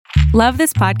Love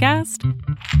this podcast?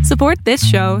 Support this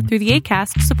show through the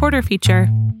Acast supporter feature.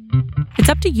 It's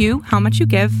up to you how much you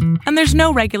give, and there's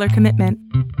no regular commitment.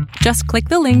 Just click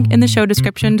the link in the show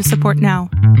description to support now.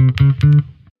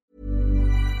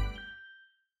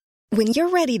 When you're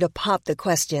ready to pop the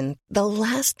question, the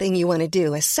last thing you want to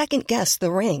do is second-guess the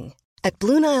ring. At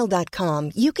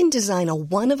BlueNile.com, you can design a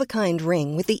one-of-a-kind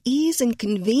ring with the ease and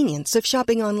convenience of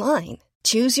shopping online.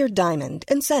 Choose your diamond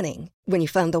and setting. When you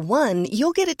find the one,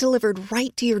 you'll get it delivered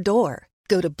right to your door.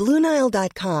 Go to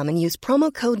BlueNile.com and use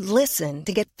promo code LISTEN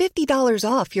to get $50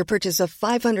 off your purchase of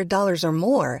 $500 or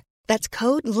more. That's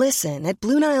code LISTEN at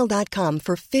BlueNile.com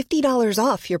for $50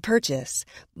 off your purchase.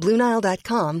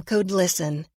 BlueNile.com, code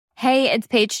LISTEN. Hey, it's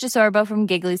Paige DeSorbo from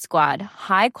Giggly Squad.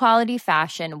 High quality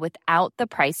fashion without the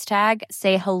price tag.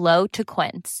 Say hello to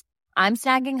Quince. I'm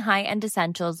snagging high-end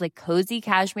essentials like cozy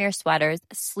cashmere sweaters,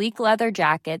 sleek leather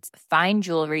jackets, fine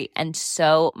jewelry, and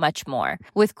so much more.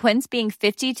 With Quince being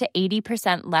 50 to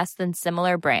 80% less than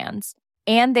similar brands.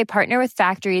 And they partner with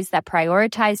factories that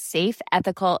prioritize safe,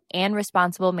 ethical, and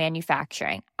responsible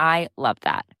manufacturing. I love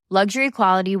that. Luxury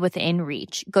quality within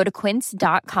reach. Go to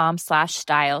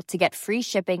quince.com/style to get free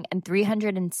shipping and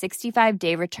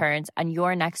 365-day returns on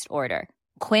your next order.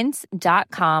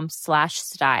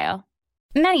 Quince.com/style.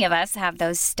 Many of us have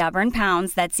those stubborn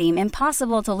pounds that seem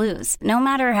impossible to lose, no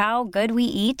matter how good we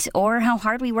eat or how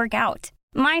hard we work out.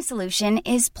 My solution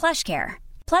is PlushCare.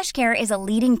 PlushCare is a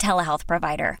leading telehealth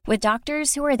provider with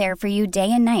doctors who are there for you day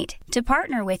and night to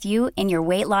partner with you in your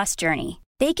weight loss journey.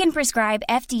 They can prescribe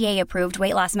FDA-approved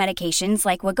weight loss medications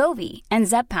like Wegovy and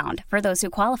Zepbound for those who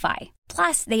qualify.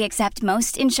 Plus, they accept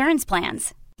most insurance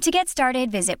plans. To get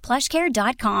started, visit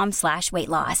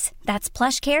plushcare.com/weightloss. That's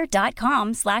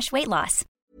plushcare.com/weightloss.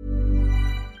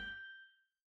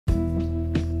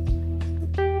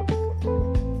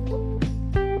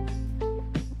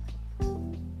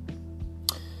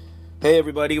 Hey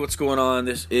everybody, what's going on?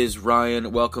 This is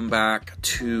Ryan. Welcome back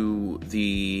to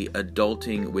the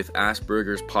Adulting with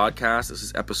Asperger's podcast. This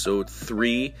is episode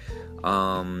 3.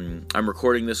 I'm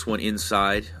recording this one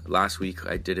inside. Last week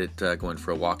I did it going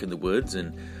for a walk in the woods,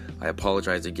 and I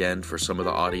apologize again for some of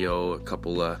the audio. A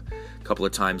couple of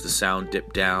times the sound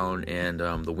dipped down, and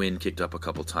the wind kicked up a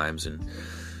couple times. And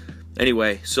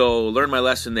anyway, so learned my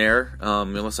lesson there.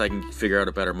 Unless I can figure out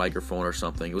a better microphone or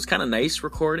something. It was kind of nice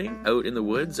recording out in the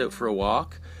woods, out for a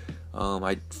walk.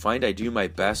 I find I do my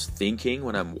best thinking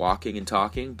when I'm walking and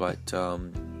talking, but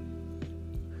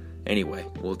anyway,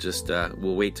 we'll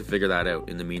wait to figure that out.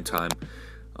 In the meantime,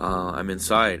 I'm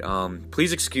inside.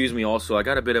 Please excuse me also, I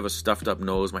got a bit of a stuffed up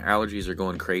nose. My allergies are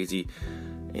going crazy,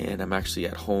 and I'm actually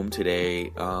at home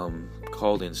today,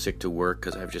 called in sick to work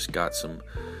because I've just got some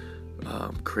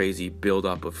crazy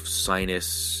buildup of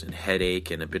sinus and headache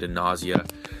and a bit of nausea.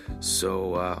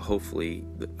 So hopefully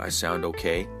I sound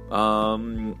okay.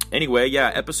 Anyway,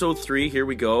 yeah, episode 3, here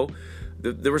we go.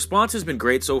 The response has been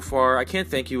great so far. I can't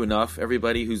thank you enough,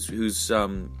 everybody who's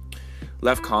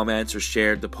left comments or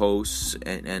shared the posts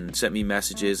and sent me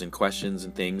messages and questions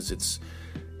and things. It's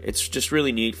just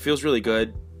really neat. Feels really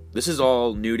good. This is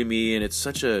all new to me, and it's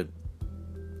such a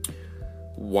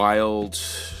wild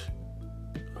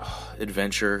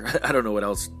adventure. I don't know what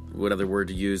other word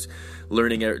to use.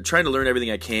 Trying to learn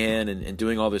everything I can, and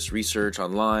doing all this research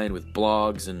online with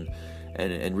blogs and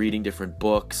reading different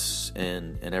books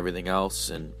and everything else,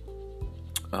 and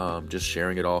just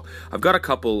sharing it all. I've got a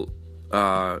couple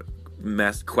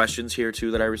questions here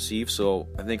too that I received, so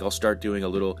I think I'll start doing a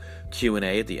little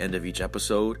Q&A at the end of each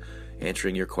episode,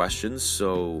 answering your questions.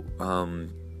 So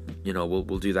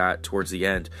we'll do that towards the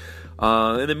end.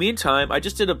 In the meantime, I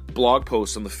just did a blog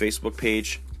post on the Facebook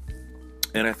page,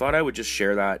 and I thought I would just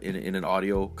share that in an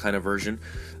audio kind of version.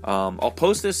 I'll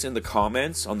post this in the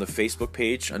comments on the Facebook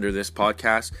page under this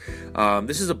podcast.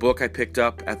 This is a book I picked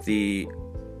up at the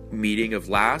meeting of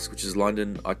LASK, which is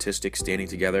London Autistic Standing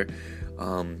Together.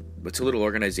 It's a little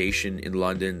organization in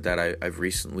London that I've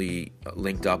recently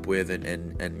linked up with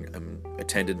and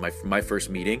attended my first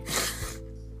meeting,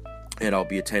 and I'll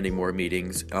be attending more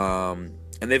meetings.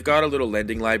 And they've got a little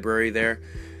lending library there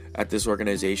at this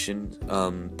organization,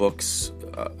 books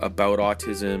about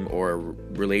autism or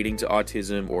relating to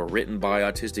autism or written by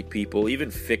autistic people,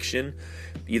 even fiction,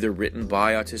 either written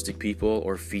by autistic people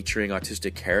or featuring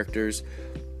autistic characters.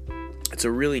 It's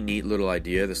a really neat little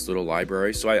idea, this little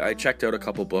library. So I checked out a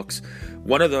couple books.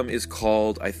 One of them is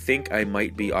called I Think I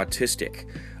Might Be Autistic,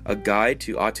 A Guide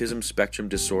to Autism Spectrum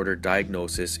Disorder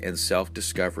Diagnosis and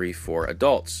Self-Discovery for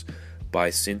Adults, by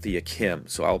Cynthia Kim.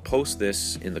 So I'll post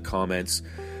this in the comments.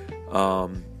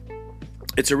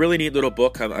 It's a really neat little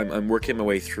book. I'm working my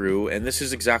way through, and this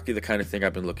is exactly the kind of thing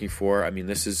I've been looking for. I mean,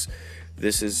 this is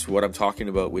this is what I'm talking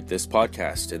about with this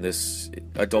podcast and this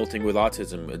adulting with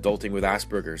autism, adulting with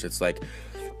Asperger's. It's like,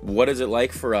 what is it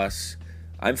like for us?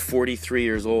 I'm 43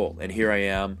 years old, and here I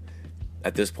am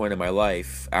at this point in my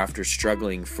life after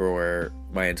struggling for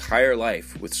my entire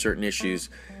life with certain issues,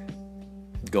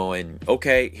 going,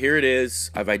 okay, here it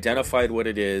is. I've identified what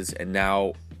it is, and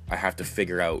now I have to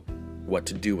figure out what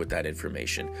to do with that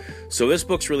information. So this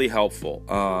book's really helpful.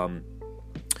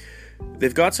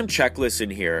 They've got some checklists in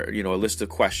here, a list of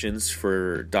questions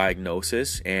for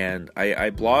diagnosis, and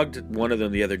I blogged one of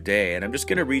them the other day, and I'm just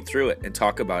going to read through it and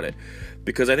talk about it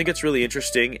because I think it's really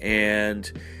interesting.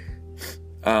 And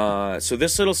so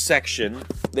this little section,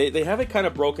 they have it kind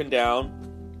of broken down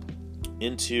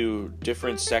into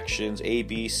different sections, A,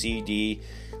 B, C, D,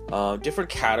 different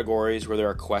categories where there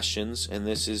are questions, and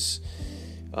this is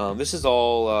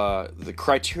all the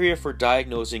criteria for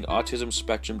diagnosing autism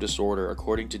spectrum disorder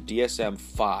according to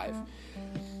DSM-5,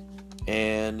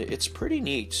 and it's pretty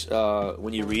neat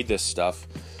when you read this stuff.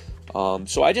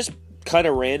 So I just kind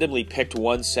of randomly picked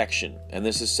one section, and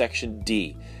this is section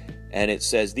D, and it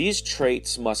says these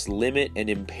traits must limit and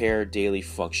impair daily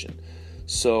function.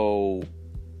 So,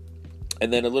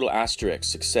 and then a little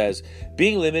asterisk, it says,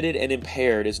 being limited and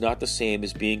impaired is not the same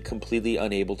as being completely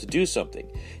unable to do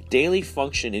something. Daily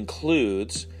function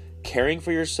includes caring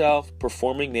for yourself,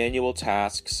 performing manual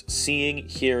tasks, seeing,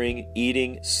 hearing,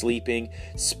 eating, sleeping,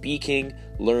 speaking,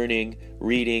 learning,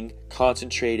 reading,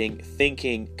 concentrating,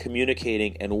 thinking,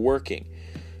 communicating, and working.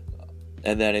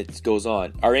 And then it goes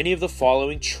on. Are any of the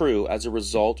following true as a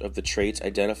result of the traits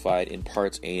identified in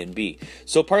parts A and B?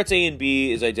 So parts A and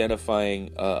B is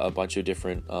identifying a bunch of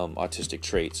different autistic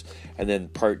traits. And then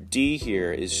part D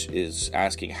here is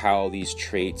asking how these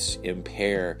traits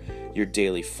impair your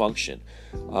daily function.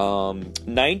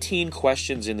 19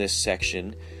 questions in this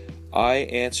section. I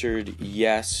answered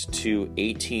yes to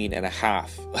 18 and a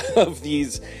half of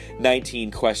these 19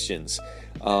 questions.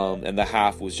 And the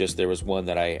half was just, there was one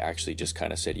that I actually just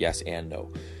kind of said yes and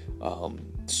no.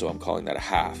 So I'm calling that a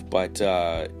half. But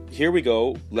here we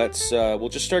go. We'll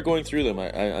just start going through them.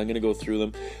 I'm going to go through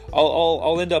them.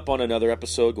 I'll end up on another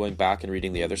episode going back and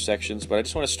reading the other sections, but I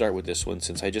just want to start with this one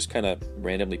since I just kind of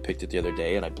randomly picked it the other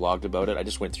day and I blogged about it. I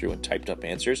just went through and typed up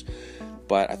answers,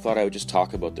 but I thought I would just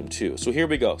talk about them too. So here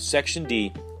we go. Section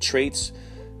D, traits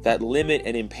that limit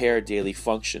and impair daily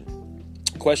function.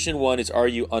 Question 1 is, are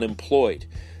you unemployed?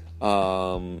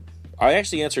 I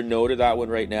actually answered no to that one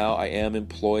right now. I am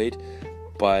employed,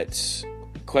 but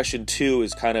question 2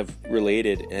 is kind of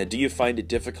related. Do you find it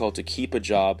difficult to keep a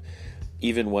job,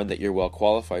 even one that you're well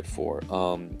qualified for?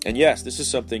 And yes, this is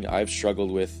something I've struggled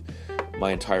with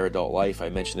my entire adult life. I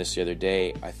mentioned this the other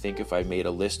day. I think if I made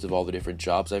a list of all the different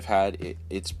jobs I've had,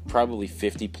 it's probably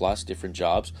 50 plus different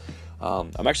jobs.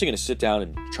 I'm actually going to sit down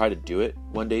and try to do it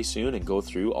one day soon and go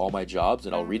through all my jobs,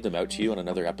 and I'll read them out to you on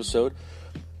another episode.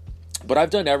 But I've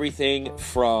done everything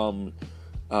from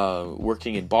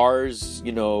working in bars,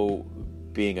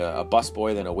 being a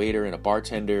busboy, then a waiter and a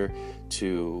bartender,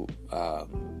 to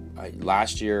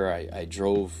last year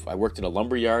I worked in a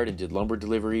lumber yard and did lumber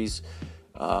deliveries,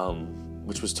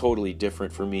 which was totally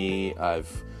different for me.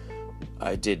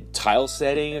 I did tile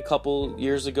setting a couple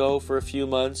years ago for a few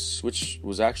months, which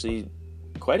was actually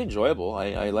quite enjoyable.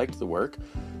 I liked the work.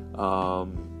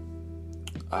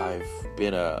 I've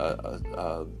been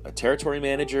a territory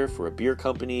manager for a beer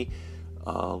company.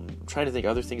 I'm trying to think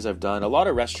other things I've done. A lot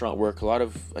of restaurant work.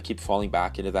 I keep falling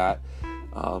back into that.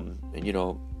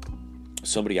 And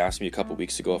somebody asked me a couple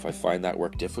weeks ago if I find that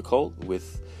work difficult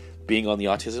with being on the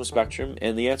autism spectrum,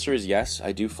 and the answer is yes.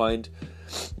 I do find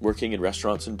working in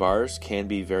restaurants and bars can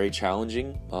be very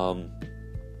challenging.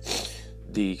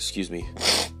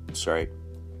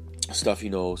 Stuffy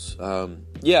nose.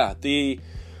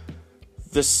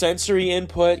 The sensory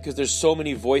input, because there's so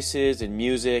many voices and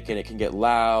music, and it can get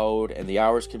loud, and the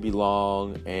hours can be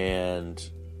long, and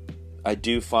I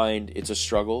do find it's a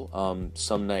struggle.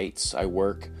 Some nights I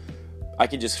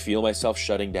can just feel myself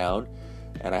shutting down,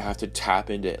 and I have to tap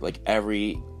into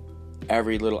every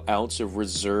little ounce of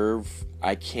reserve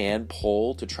I can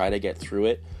pull to try to get through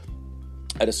it.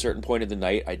 At a certain point of the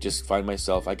night, I just find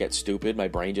myself, I get stupid. My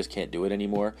brain just can't do it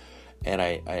anymore, and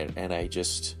I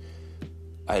just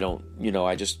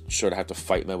sort of have to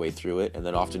fight my way through it. And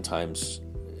then oftentimes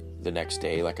the next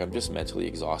day, I'm just mentally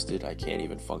exhausted. I can't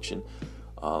even function.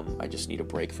 I just need a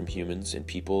break from humans and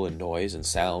people and noise and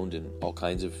sound and all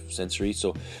kinds of sensory.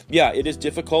 So yeah, it is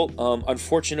difficult.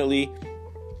 Unfortunately,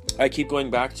 I keep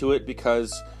going back to it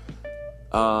because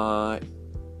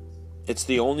it's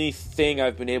the only thing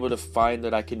I've been able to find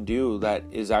that I can do that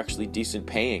is actually decent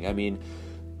paying. I mean,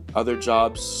 other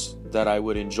jobs that I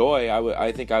would enjoy.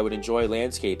 I think I would enjoy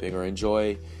landscaping or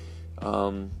enjoy,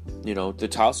 the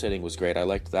tile setting was great. I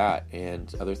liked that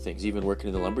and other things. Even working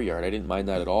in the lumberyard, I didn't mind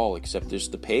that at all. Except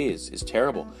the pay is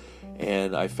terrible,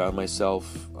 and I found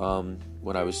myself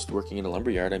when I was working in a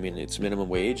lumberyard. I mean, it's minimum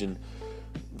wage and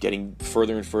getting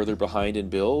further and further behind in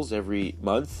bills every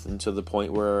month, and to the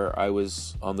point where I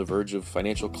was on the verge of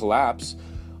financial collapse.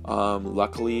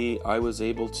 Luckily, I was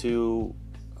able to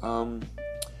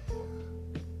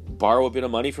borrow a bit of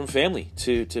money from family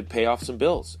to pay off some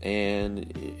bills,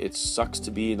 and it sucks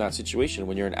to be in that situation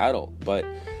when you're an adult, but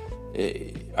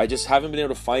I just haven't been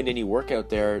able to find any work out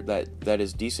there that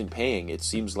is decent paying. It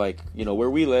seems like, where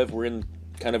we live, we're in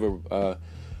kind of a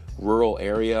rural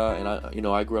area, and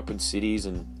I grew up in cities,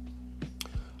 and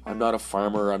I'm not a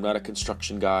farmer, I'm not a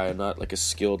construction guy, I'm not like a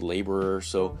skilled laborer,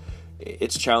 so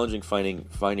it's challenging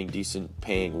finding decent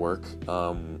paying work.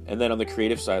 And then on the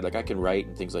creative side, like I can write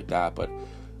and things like that, but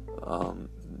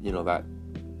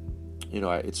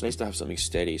it's nice to have something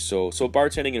steady. So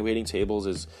bartending and waiting tables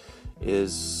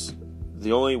is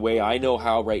the only way I know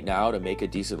how right now to make a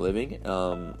decent living.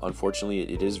 Unfortunately,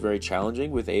 it is very challenging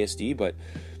with ASD, but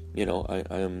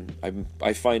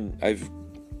I find I've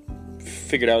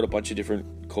figured out a bunch of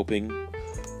different coping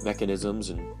mechanisms.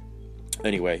 And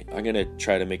anyway, I'm gonna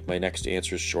try to make my next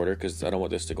answers shorter because I don't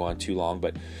want this to go on too long.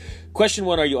 But question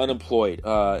 1: are you unemployed?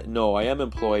 No, I am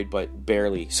employed, but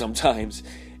barely sometimes.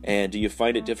 And do you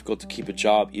find it difficult to keep a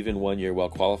job even one you're well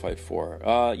qualified for?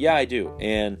 Yeah, I do,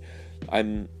 and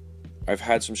I've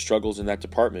had some struggles in that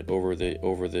department over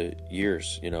the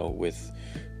years.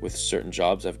 With certain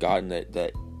jobs I've gotten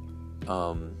that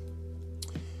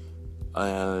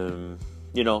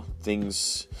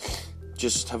things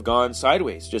just have gone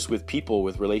sideways, just with people,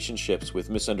 with relationships, with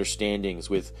misunderstandings,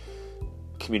 with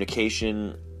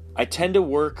communication. I tend to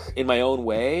work in my own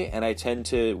way, and I tend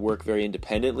to work very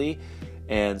independently,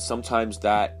 and sometimes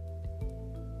that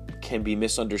can be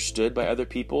misunderstood by other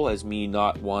people as me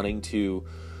not wanting to,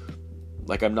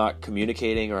 like I'm not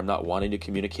communicating, or I'm not wanting to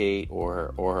communicate,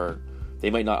 or they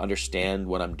might not understand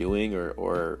what I'm doing,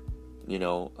 or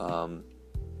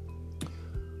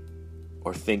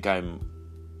think I'm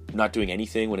not doing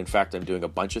anything when in fact I'm doing a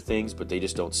bunch of things, but they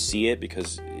just don't see it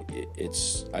because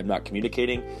I'm not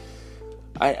communicating.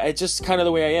 I just kind of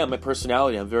the way I am, my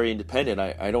personality. I'm very independent.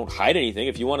 I don't hide anything.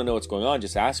 If you want to know what's going on,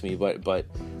 just ask me. But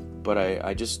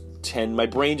I just my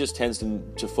brain just tends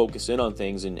to focus in on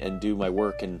things and do my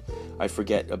work, and I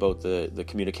forget about the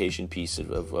communication piece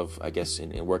of I guess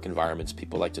in work environments,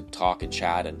 people like to talk and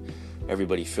chat and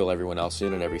everybody fill everyone else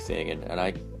in and everything, and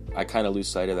I kind of lose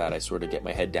sight of that. I sort of get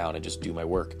my head down and just do my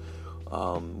work,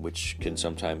 which can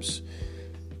sometimes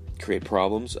create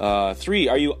problems. 3,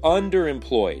 are you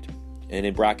underemployed? And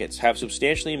in brackets, have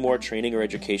substantially more training or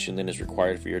education than is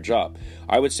required for your job?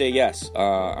 I would say yes.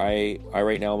 I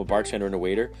right now I'm a bartender and a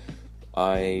waiter.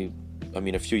 I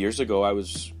mean, a few years ago I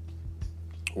was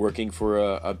working for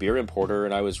a beer importer,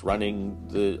 and I was running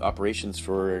the operations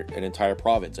for an entire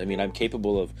province. I mean, I'm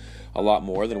capable of a lot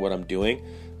more than what I'm doing.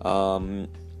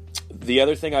 The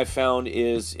other thing I found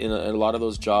is in a lot of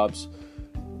those jobs,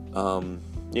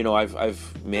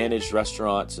 I've managed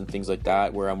restaurants and things like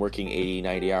that where I'm working 80,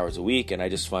 90 hours a week, and I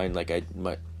just find like at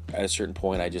a certain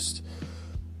point I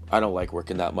don't like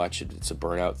working that much. It's a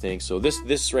burnout thing. So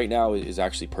this right now is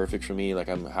actually perfect for me. Like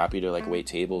I'm happy to like wait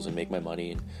tables and make my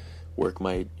money and work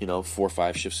my 4 or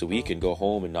 5 shifts a week and go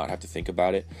home and not have to think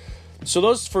about it. So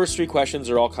those first 3 questions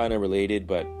are all kind of related,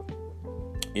 but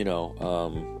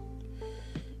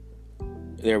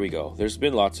there we go. There's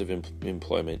been lots of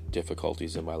employment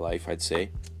difficulties in my life, I'd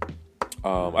say.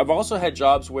 I've also had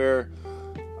jobs where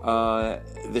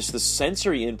the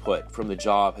sensory input from the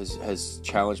job has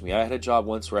challenged me. I had a job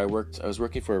once where I was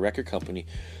working for a record company,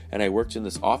 and I worked in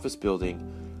this office building,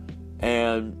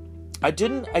 and I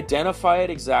didn't identify it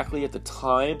exactly at the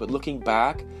time, but looking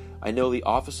back, I know the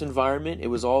office environment, it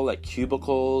was all like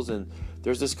cubicles, and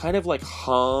there's this kind of like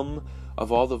hum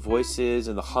of all the voices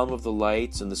and the hum of the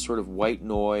lights and the sort of white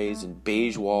noise and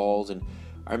beige walls. And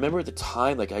I remember at the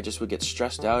time, like I just would get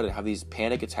stressed out and have these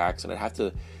panic attacks, and I'd have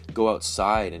to go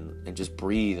outside and just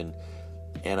breathe, and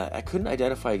I couldn't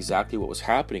identify exactly what was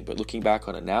happening, but looking back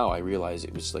on it now, I realize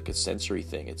it was like a sensory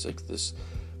thing. It's like this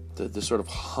the sort of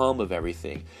hum of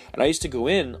everything. And I used to go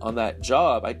in on that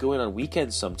job, I'd go in on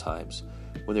weekends sometimes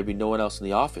when there'd be no one else in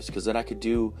the office, because then I could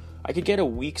get a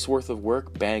week's worth of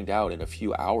work banged out in a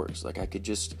few hours. Like I could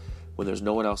just, when there's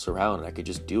no one else around, I could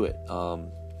just do it.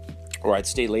 Or I'd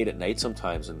stay late at night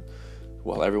sometimes, and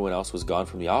while everyone else was gone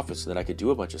from the office, and then I could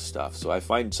do a bunch of stuff. So I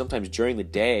find sometimes during the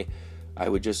day,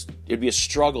 it'd be a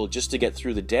struggle just to get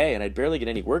through the day, and I'd barely get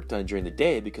any work done during the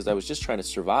day because I was just trying to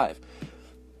survive.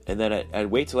 And then I'd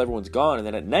wait till everyone's gone, and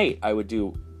then at night I would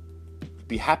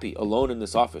be happy alone in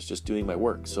this office just doing my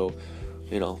work. So,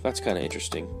 that's kind of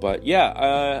interesting. But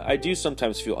yeah, I do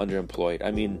sometimes feel underemployed.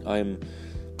 I mean, I'm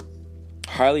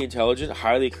highly intelligent,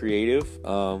 highly creative,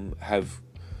 have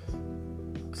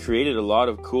created a lot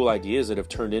of cool ideas that have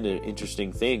turned into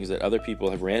interesting things that other people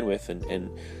have ran with, and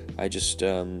I just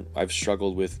I've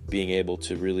struggled with being able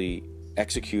to really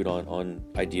execute on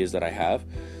ideas that I have,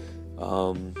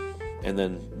 and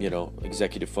then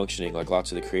executive functioning, like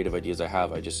lots of the creative ideas I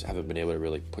have, I just haven't been able to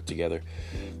really put together.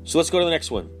 So let's go to the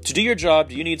next one. To do your job,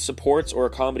 do you need supports or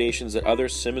accommodations that other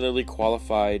similarly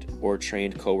qualified or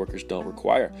trained coworkers don't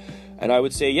require? And I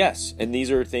would say yes. And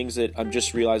these are things that I'm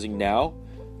just realizing now,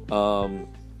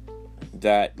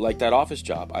 that like that office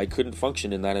job, I couldn't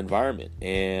function in that environment.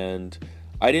 And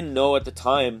I didn't know at the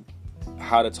time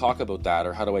how to talk about that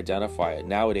or how to identify it.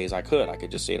 Nowadays I could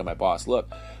just say to my boss,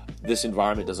 look, this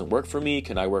environment doesn't work for me.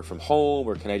 Can I work from home,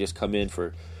 or can I just come in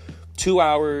for 2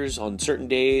 hours on certain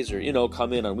days, or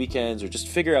come in on weekends, or just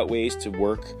figure out ways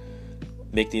to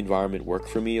make the environment work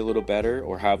for me a little better,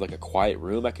 or have like a quiet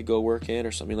room I could go work in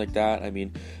or something like that. I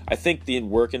mean, I think the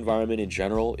work environment in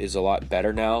general is a lot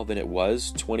better now than it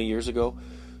was 20 years ago.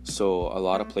 So a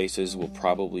lot of places will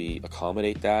probably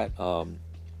accommodate that.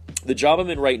 The job I'm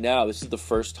in right now, this is the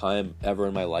first time ever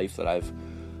in my life that I've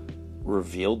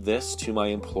revealed this to my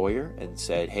employer and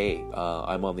said, hey,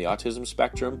 I'm on the autism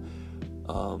spectrum.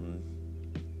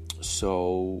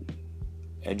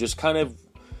 And just kind of,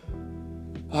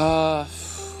 how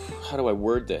do I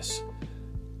word this?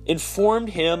 Informed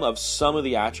him of some of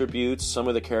the attributes, some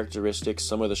of the characteristics,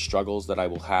 some of the struggles that I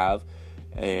will have,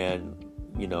 and,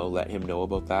 let him know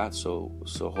about that. So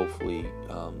hopefully,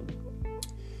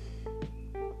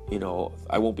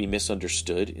 I won't be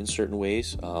misunderstood in certain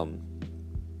ways.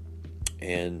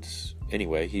 And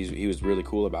anyway, he was really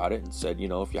cool about it and said,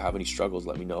 if you have any struggles,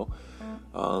 let me know.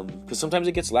 Because sometimes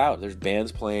it gets loud. There's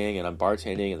bands playing and I'm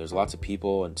bartending and there's lots of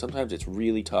people, and sometimes it's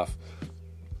really tough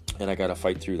and I got to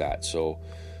fight through that. So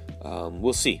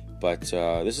we'll see. But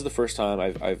this is the first time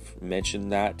I've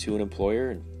mentioned that to an employer,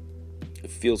 and it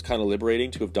feels kind of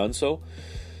liberating to have done so.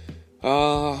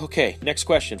 Okay, next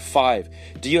question. 5.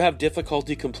 Do you have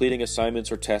difficulty completing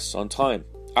assignments or tests on time?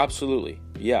 Absolutely.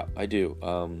 Yeah, I do.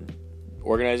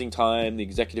 Organizing time, the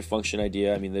executive function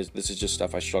idea. I mean, this is just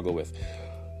stuff I struggle with.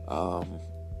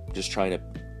 Just trying to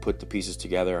put the pieces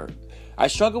together. I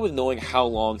struggle with knowing how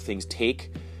long things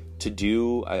take to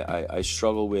do. I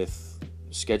struggle with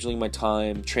scheduling my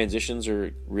time. Transitions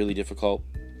are really difficult.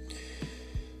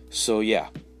 So yeah.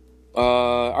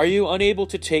 Are you unable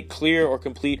to take clear or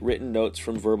complete written notes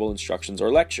from verbal instructions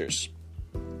or lectures?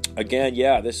 Again,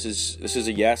 yeah, this is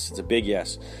a yes. It's a big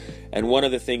yes. And one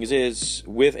of the things is,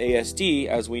 with ASD,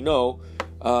 as we know,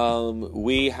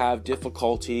 we have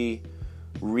difficulty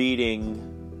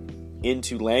reading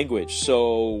into language.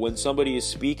 So when somebody is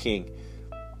speaking,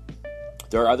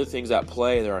 there are other things at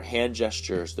play. There are hand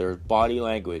gestures, there's body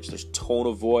language, there's tone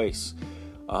of voice.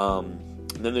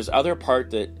 And then there's other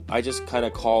part that I just kind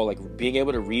of call like being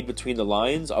able to read between the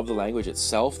lines of the language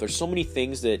itself. There's so many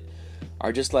things that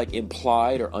are just like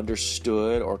implied or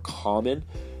understood or common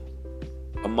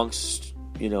amongst,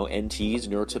 NTs,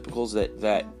 neurotypicals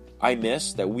that I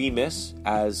miss, that we miss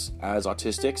as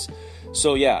autistics.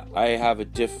 So yeah, I have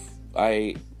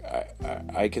I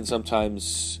can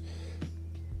sometimes,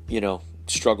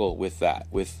 struggle with that,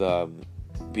 with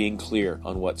being clear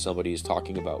on what somebody is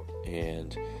talking about,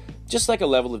 and just like a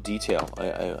level of detail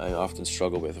I often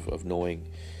struggle with, of knowing.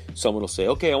 Someone will say,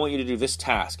 okay, I want you to do this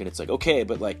task, and it's like, okay,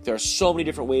 but like there are so many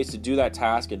different ways to do that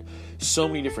task and so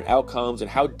many different outcomes, and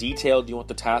how detailed do you want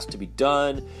the task to be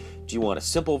done? Do you want a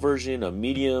simple version, a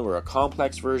medium, or a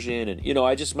complex version? And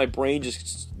my brain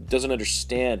just doesn't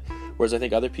understand, whereas I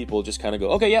think other people just kind of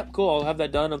go, okay, yeah, cool, I'll have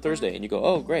that done on Thursday, and you go,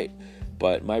 oh, great.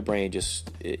 But my brain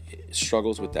just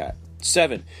struggles with that.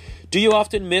 7. Do you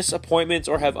often miss appointments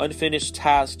or have unfinished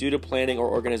tasks due to planning or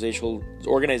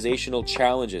organizational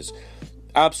challenges?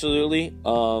 Absolutely.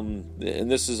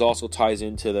 And this is also ties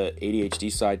into the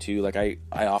ADHD side too. Like I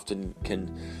often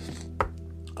can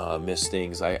miss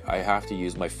things. I have to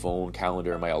use my phone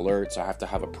calendar, my alerts. I have to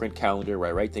have a print calendar where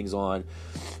I write things on.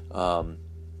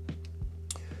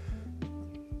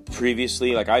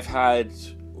 Previously, like I've had,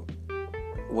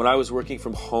 when I was working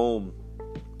from home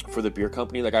for the beer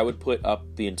company, like I would put up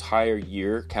the entire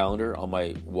year calendar on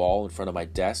my wall in front of my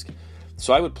desk.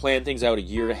 So I would plan things out a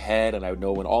year ahead, and I would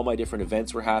know when all my different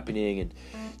events were happening and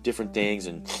different things.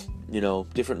 And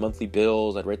different monthly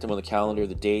bills. I'd write them on the calendar,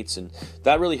 the dates, and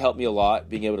that really helped me a lot,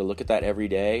 being able to look at that every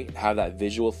day, have that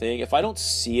visual thing. If I don't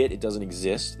see it, it doesn't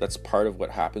exist. That's part of what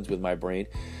happens with my brain.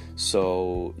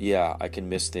 So yeah, I can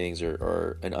miss things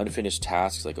or an unfinished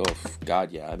task. Like, oh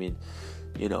God, yeah. I mean,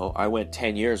 I went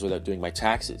 10 years without doing my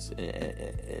taxes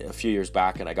a few years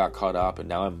back, and I got caught up, and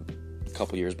now I'm a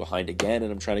couple years behind again,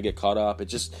 and I'm trying to get caught up.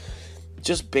 It's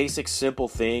just basic, simple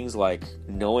things like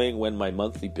knowing when my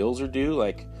monthly bills are due.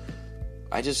 Like,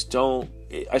 I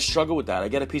struggle with that. I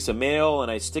get a piece of mail and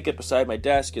I stick it beside my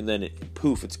desk, and then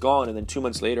poof, it's gone. And then 2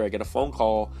 months later, I get a phone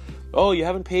call. Oh, you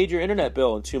haven't paid your internet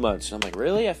bill in 2 months. And I'm like,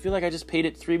 really? I feel like I just paid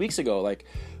it 3 weeks ago. Like,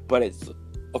 but it's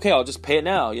okay. I'll just pay it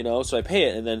now, so I pay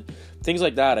it. And then things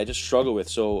like that, I just struggle with.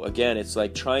 So again, it's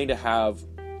like trying to have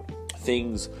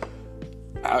things.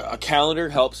 A calendar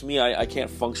helps me. I can't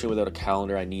function without a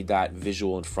calendar. I need that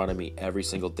visual in front of me every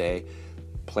single day,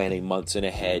 planning months in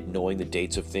ahead, knowing the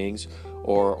dates of things,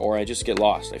 or I just get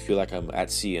lost. I feel like I'm at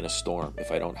sea in a storm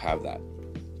if I don't have that.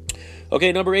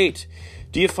 Okay, number 8.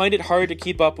 Do you find it hard to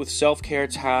keep up with self-care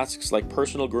tasks like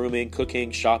personal grooming, cooking,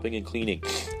 shopping, and cleaning?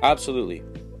 Absolutely.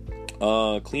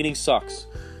 Cleaning sucks.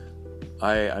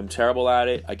 I'm terrible at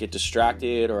it. I get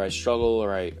distracted, or I struggle,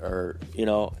 or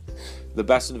the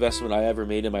best investment I ever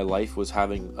made in my life was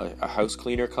having a house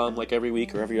cleaner come like every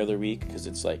week or every other week, because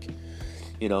it's like,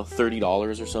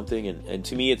 $30 or something. And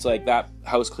to me, it's like that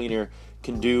house cleaner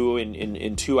can do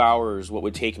in 2 hours what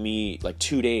would take me like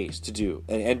 2 days to do,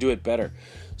 and do it better.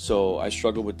 So I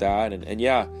struggle with that. And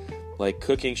yeah, like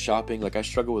cooking, shopping, like I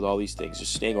struggle with all these things,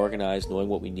 just staying organized, knowing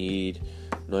what we need,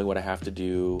 knowing what I have to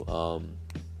do.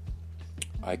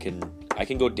 I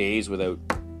can go days without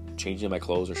changing my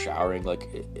clothes or showering, like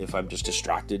if I'm just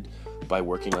distracted by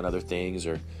working on other things,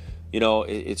 or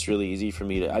it's really easy for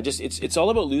me to it's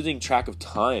all about losing track of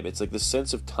time. It's like the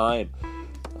sense of time.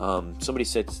 Somebody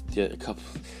said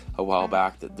a while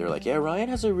back that they're like, yeah, Ryan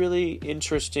has a really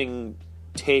interesting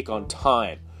take on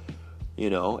time,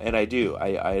 and I do.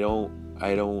 I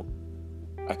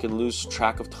can lose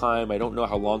track of time. I don't know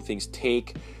how long things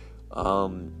take,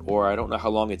 or I don't know how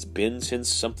long it's been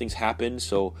since something's happened.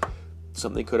 So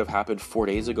something could have happened 4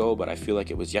 days ago, but I feel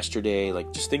like it was yesterday.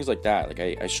 Like just things like that. Like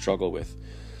I struggle with.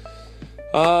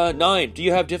 9. Do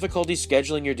you have difficulty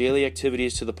scheduling your daily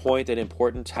activities to the point that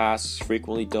important tasks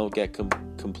frequently don't get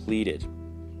completed?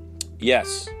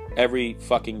 Yes, every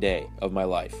fucking day of my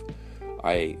life.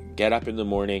 I get up in the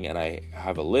morning and I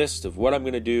have a list of what I'm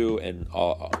going to do, and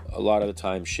a lot of the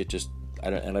time shit just, I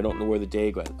don't know where the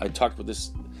day goes. I talked about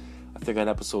this, I think on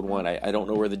episode 1, I don't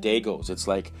know where the day goes. It's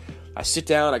like, I sit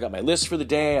down, I got my list for the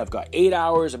day, I've got 8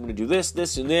 hours, I'm going to do this,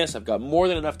 this, and this, I've got more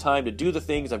than enough time to do the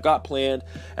things I've got planned,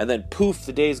 and then poof,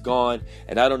 the day's gone,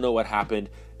 and I don't know what happened,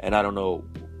 and I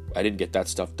didn't get that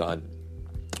stuff done,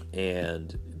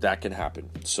 and that can happen.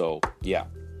 So, yeah.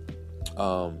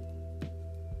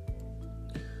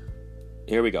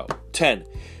 Here we go. 10.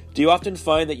 Do you often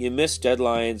find that you miss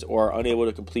deadlines or are unable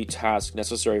to complete tasks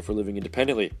necessary for living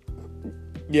independently?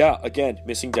 Yeah, again,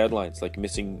 missing deadlines, like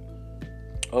missing...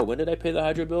 Oh, when did I pay the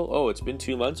hydro bill? Oh, it's been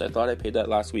 2 months. I thought I paid that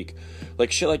last week.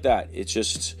 Like shit like that. It's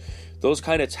just those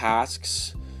kind of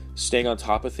tasks, staying on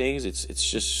top of things. It's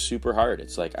just super hard.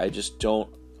 It's like, I just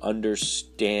don't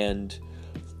understand.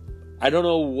 I don't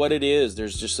know what it is.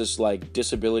 There's just this like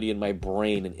disability in my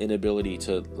brain and inability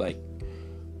to like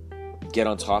get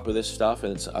on top of this stuff.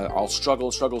 And I'll struggle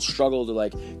to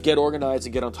like get organized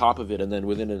and get on top of it. And then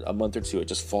within a month or two, it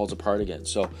just falls apart again.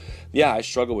 So yeah, I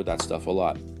struggle with that stuff a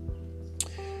lot.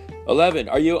 11.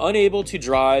 Are you unable to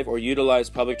drive or utilize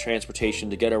public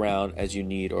transportation to get around as you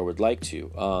need or would like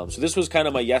to? So this was kind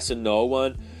of my yes and no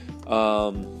one.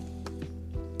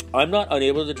 I'm not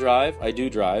unable to drive. I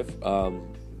do drive.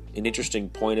 An interesting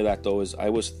point of that, though, is I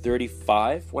was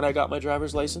 35 when I got my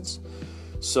driver's license.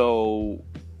 So,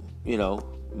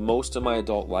 most of my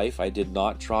adult life, I did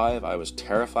not drive. I was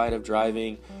terrified of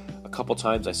driving. A couple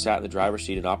times I sat in the driver's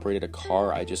seat and operated a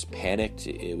car. I just panicked.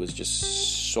 It was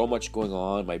just so much going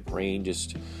on. My brain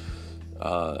just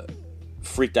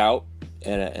freaked out,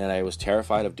 and I was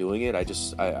terrified of doing it. I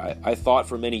thought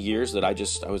for many years that I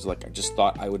just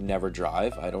thought I would never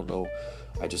drive. I don't know.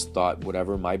 I just thought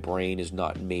whatever, my brain is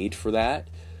not made for that.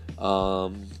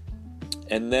 And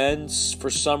then for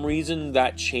some reason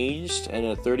that changed, and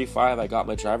at 35 I got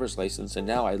my driver's license, and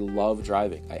now I love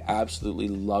driving. I absolutely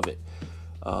love it.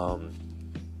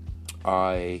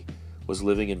 I was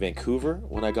living in Vancouver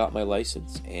when I got my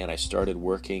license, and I started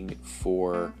working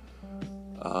for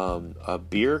a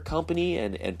beer company,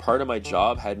 and part of my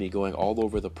job had me going all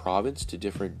over the province to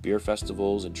different beer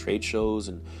festivals and trade shows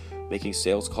and making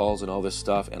sales calls and all this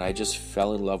stuff, and I just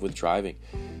fell in love with driving.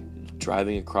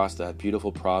 driving across that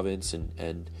beautiful province,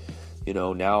 and you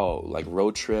know, now like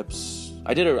road trips.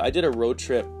 I did a road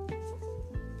trip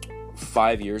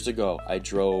 5 years ago.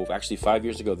 Actually 5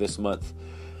 years ago this month,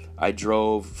 I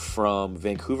drove from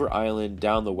Vancouver Island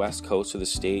down the west coast of the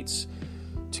States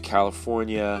to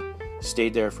California,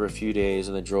 stayed there for a few days,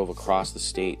 and then drove across the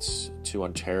States to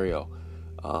Ontario.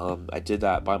 I did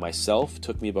that by myself. It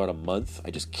took me about a month. I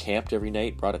just camped every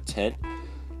night, brought a tent,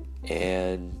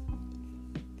 and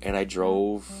I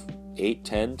drove 8,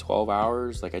 10, 12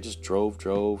 hours. Like, I just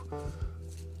drove.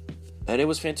 And it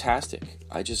was fantastic.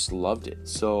 I just loved it.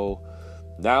 So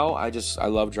now I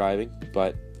love driving,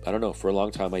 but I don't know. For a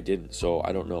long time I didn't. So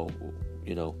I don't know,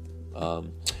 you know.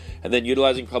 And then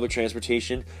utilizing public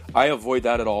transportation, I avoid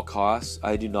that at all costs.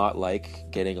 I do not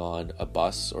like getting on a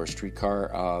bus or a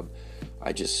streetcar.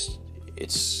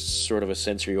 It's sort of a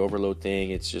sensory overload thing.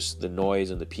 It's just the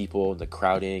noise and the people and the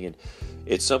crowding, and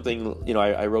it's something, you know,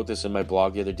 I wrote this in my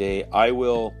blog the other day. I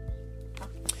would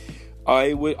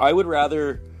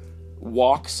rather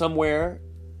walk somewhere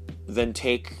than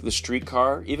take the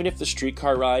streetcar, even if the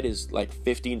streetcar ride is like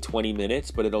 15-20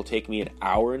 minutes, but it'll take me an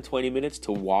hour and 20 minutes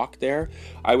to walk there.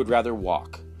 I would rather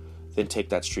walk than take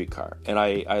that streetcar. And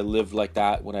I lived like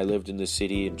that when I lived in the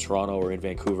city in Toronto or in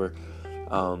Vancouver.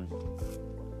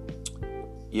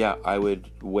 I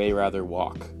would way rather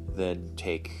walk than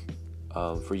take.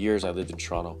 For years I lived in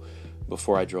Toronto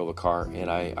before I drove a car, and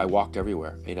I walked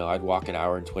everywhere. You know, I'd walk an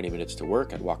hour and 20 minutes to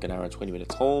work. I'd walk an hour and 20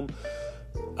 minutes home.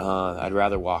 I'd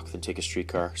rather walk than take a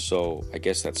streetcar. So I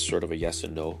guess that's sort of a yes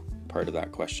and no part of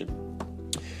that question.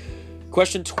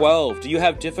 Question 12. Do you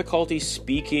have difficulty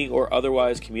speaking or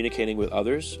otherwise communicating with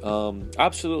others?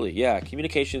 Absolutely. Yeah.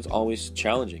 Communication is always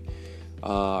challenging.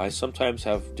 I sometimes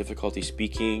have difficulty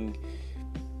speaking.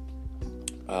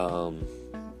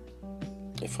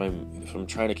 If I'm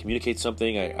trying to communicate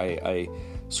something, I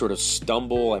sort of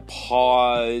stumble, I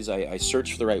pause, I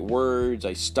search for the right words,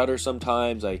 I stutter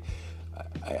sometimes, I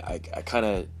kind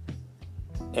of,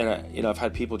 and I've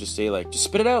had people just say, like, just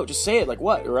spit it out, just say it, like,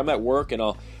 what? Or I'm at work and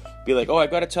I'll be like, oh,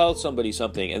 I've got to tell somebody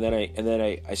something, and then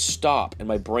I stop, and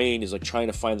my brain is like trying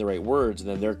to find the right words, and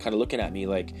then they're kind of looking at me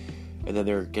like, and then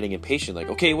they're getting impatient, like,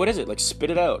 okay, what is it? Like,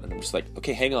 spit it out. And I'm just like,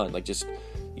 okay, hang on, like, just,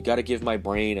 you got to give my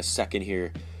brain a second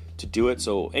here to do it.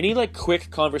 So any like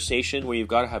quick conversation where you've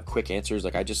got to have quick answers,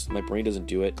 like, my brain doesn't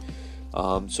do it.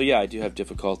 So yeah, I do have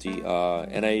difficulty,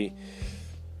 and I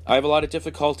have a lot of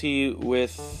difficulty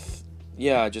with,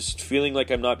 just feeling like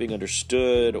I'm not being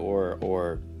understood,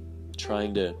 or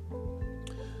trying to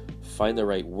find the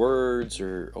right words,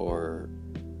 or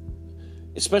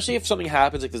especially if something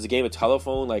happens, like there's a game of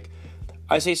telephone, like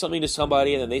I say something to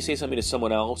somebody and then they say something to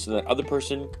someone else, and that other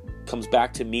person comes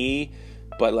back to me,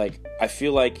 but like I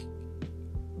feel like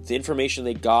the information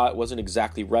they got wasn't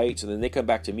exactly right, so then they come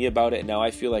back to me about it, and now I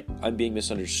feel like I'm being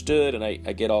misunderstood, and I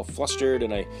get all flustered,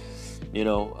 and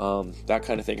that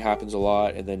kind of thing happens a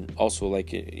lot. And then also,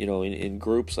 like, in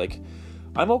groups, like,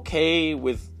 I'm okay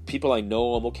with people I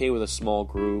know. I'm okay with a small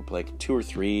group, like 2 or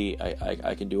 3,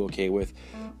 I can do okay with.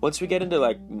 Once we get into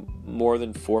like more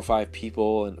than 4 or 5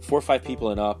 people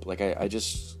and up, like I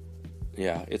just,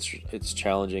 it's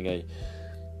challenging.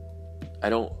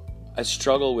 I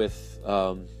struggle with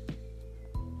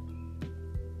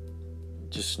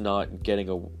just not getting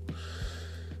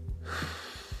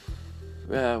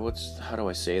how do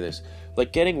I say this?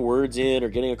 Like getting words in, or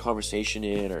getting a conversation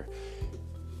in, or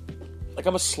like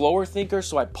I'm a slower thinker,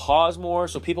 so I pause more.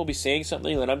 So people be saying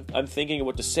something, and then I'm thinking of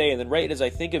what to say, and then right as I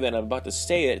think of it, I'm about to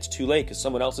say it, it's too late because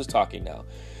someone else is talking now.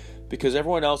 Because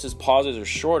everyone else's pauses are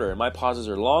shorter and my pauses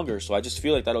are longer, so I just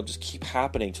feel like that'll just keep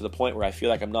happening to the point where I feel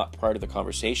like I'm not part of the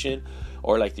conversation,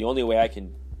 or like the only way I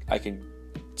can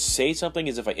say something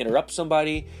is if I interrupt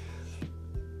somebody,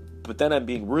 but then I'm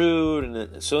being rude,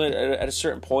 and so at a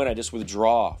certain point I just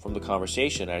withdraw from the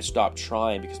conversation, and I stop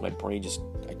trying because my brain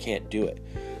I can't do it.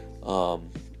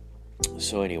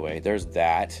 So anyway, there's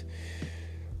that.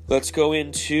 Let's go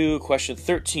into question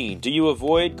 13. Do you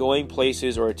avoid going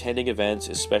places or attending events,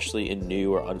 especially in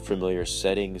new or unfamiliar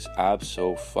settings?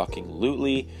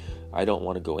 Abso-fucking-lutely. I don't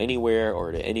want to go anywhere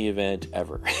or to any event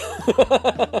ever.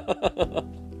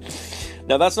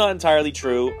 Now, that's not entirely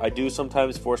true. I do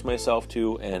sometimes force myself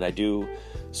to, and I do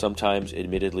sometimes,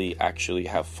 admittedly, actually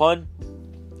have fun.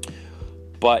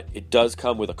 But it does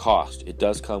come with a cost. It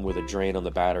does come with a drain on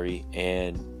the battery,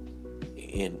 and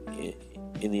in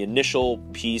the initial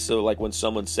piece of, like, when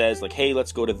someone says, like, hey,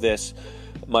 let's go to this,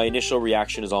 my initial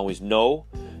reaction is always no.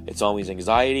 It's always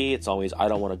anxiety. It's always, I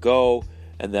don't want to go.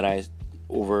 And then I,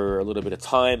 over a little bit of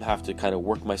time, have to kind of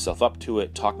work myself up to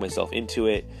it, talk myself into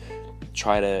it,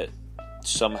 try to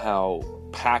somehow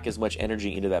pack as much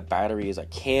energy into that battery as I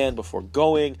can before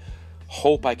going.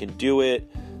 Hope I can do it.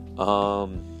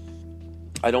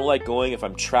 I don't like going if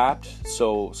I'm trapped.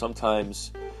 So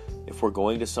sometimes if we're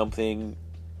going to something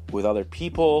with other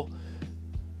people,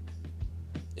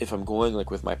 if I'm going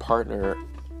like with my partner,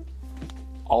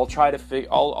 I'll try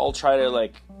to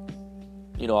like,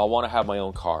 you know, I want to have my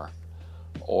own car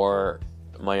or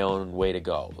my own way to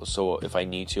go. So if I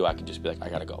need to, I can just be like, I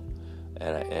gotta go,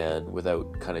 and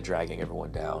without kind of dragging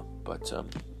everyone down. But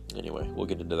anyway, we'll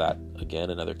get into that again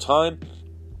another time.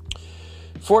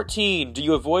 14, do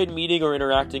you avoid meeting or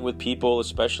interacting with people,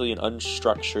 especially in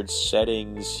unstructured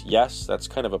settings? Yes, that's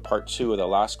kind of a part 2 of the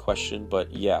last question,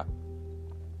 but yeah.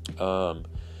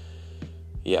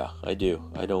 Yeah, I do.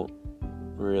 I don't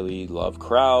really love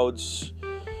crowds.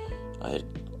 I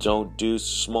don't do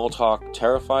small talk,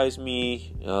 terrifies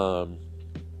me. You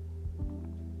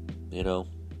know,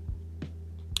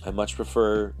 I much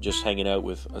prefer just hanging out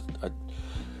with a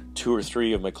 2 or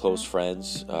 3 of my close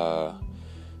friends,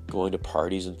 going to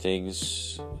parties and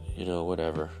things, you know,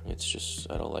 whatever. It's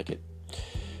just, I don't like it.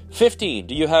 15,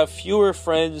 do you have fewer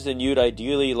friends than you'd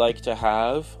ideally like to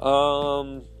have?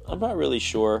 I'm not really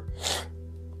sure.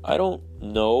 I don't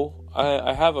know.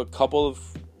 I have a couple of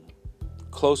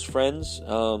close friends.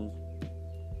 I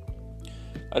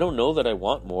don't know that I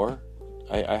want more.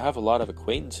 I have a lot of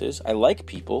acquaintances. I like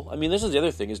people. I mean, this is the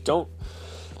other thing, is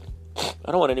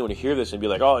I don't want anyone to hear this and be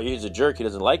like, oh, he's a jerk, he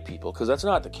doesn't like people, because that's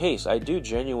not the case. I do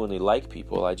genuinely like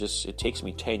people. It takes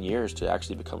me 10 years to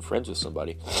actually become friends with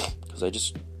somebody, because I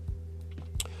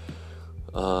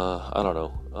don't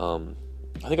know.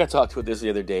 I think I talked about this the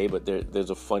other day, but there's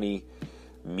a funny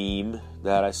meme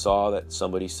that I saw that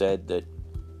somebody said that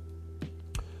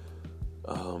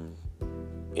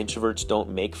introverts don't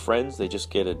make friends, they just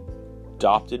get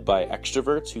adopted by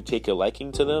extroverts who take a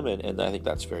liking to them, and I think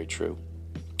that's very true.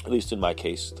 At least in my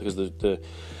case, because the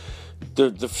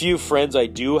few friends I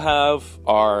do have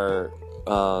are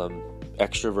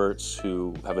extroverts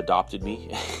who have adopted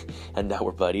me, and now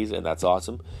we're buddies, and that's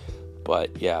awesome.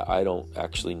 But yeah, I don't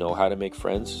actually know how to make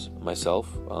friends myself,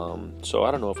 so I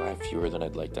don't know if I have fewer than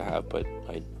I'd like to have. But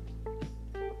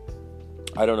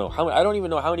I don't know I don't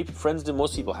even know how many friends do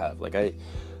most people have. Like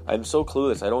I'm so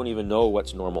clueless. I don't even know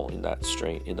what's normal in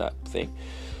that thing.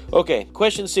 Okay,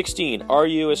 question 16. Are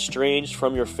you estranged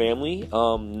from your family?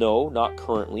 No, not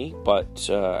currently, but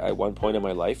at one point in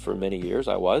my life, for many years,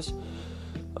 I was.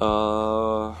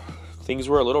 Things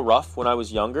were a little rough when I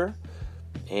was younger,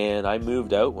 and I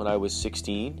moved out when I was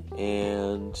 16,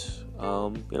 and,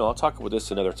 I'll talk about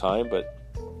this another time, but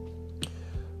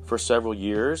for several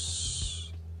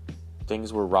years,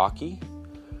 things were rocky.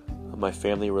 My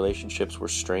family relationships were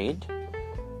strained.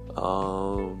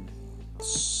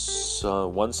 So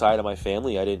one side of my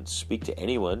family, I didn't speak to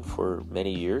anyone for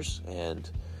many years, and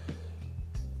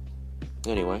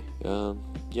anyway,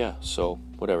 so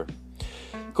whatever.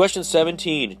 Question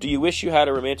 17, do you wish you had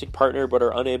a romantic partner but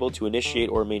are unable to initiate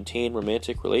or maintain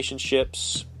romantic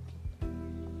relationships?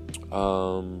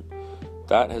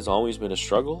 That has always been a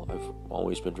struggle. I've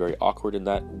always been very awkward in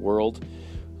that world.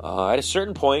 At a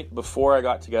certain point, before I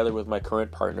got together with my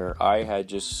current partner, I had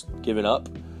just given up.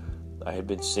 I had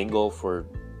been single for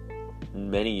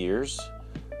many years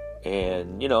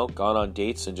and, gone on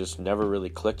dates and just never really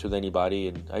clicked with anybody.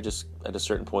 And I just, at a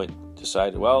certain point,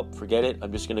 decided, well, forget it.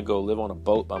 I'm just going to go live on a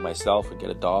boat by myself and get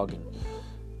a dog and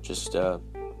just,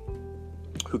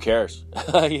 who cares?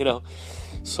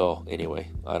 So anyway,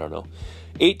 I don't know.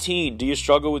 18, do you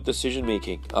struggle with decision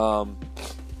making? I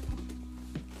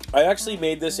actually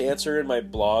made this answer in my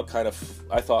blog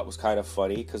I thought was kind of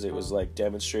funny, because it was like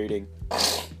demonstrating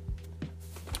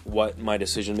what my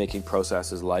decision-making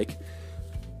process is like,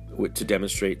 to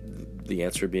demonstrate the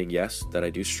answer being yes, that I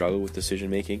do struggle with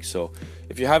decision-making. So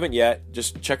if you haven't yet,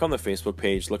 just check on the Facebook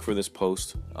page, look for this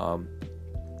post,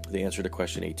 the answer to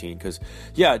question 18, because,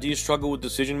 yeah, do you struggle with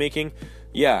decision-making?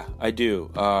 Yeah, I do.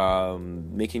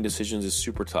 Making decisions is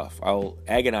super tough. I'll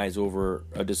agonize over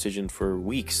a decision for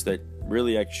weeks that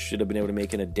really I should have been able to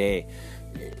make in a day.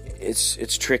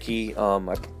 It's tricky.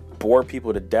 I bore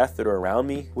people to death that are around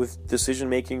me with decision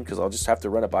making, because I'll just have to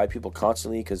run it by people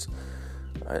constantly, because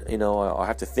I'll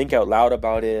have to think out loud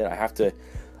about it.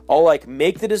 I'll like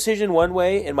make the decision one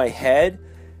way in my head,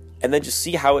 and then just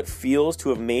see how it feels to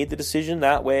have made the decision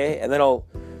that way, and then I'll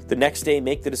the next day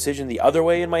make the decision the other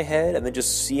way in my head, and then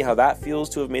just see how that feels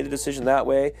to have made the decision that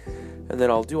way, and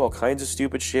then I'll do all kinds of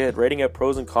stupid shit, writing out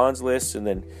pros and cons lists, and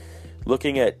then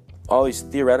looking at all these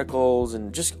theoreticals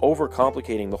and just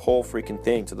overcomplicating the whole freaking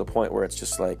thing to the point where it's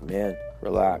just like, man,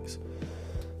 relax.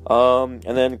 And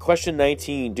then question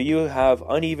 19, do you have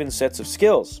uneven sets of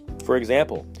skills? For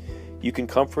example, You can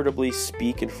comfortably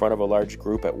speak in front of a large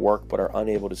group at work, but are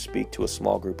unable to speak to a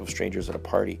small group of strangers at a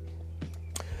party.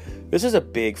 This is a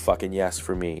big fucking yes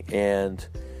for me. And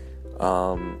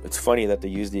it's funny that they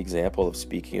use the example of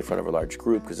speaking in front of a large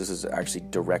group, because this is actually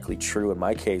directly true in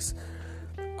my case.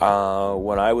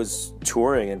 When I was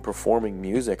touring and performing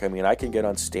music, I mean, I can get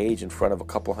on stage in front of a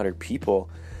couple hundred people,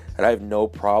 and I have no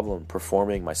problem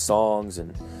performing my songs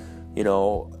and, you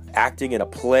know, acting in a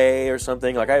play or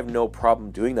something. Like, I have no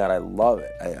problem doing that. I love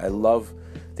it. I love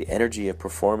the energy of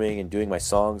performing and doing my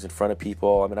songs in front of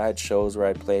people. I mean, I had shows where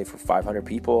I'd play for 500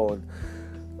 people, and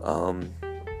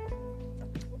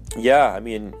yeah, I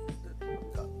mean,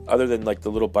 other than like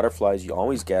the little butterflies you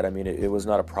always get, I mean, it was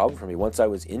not a problem for me. Once I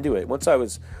was into it, once I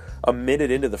was a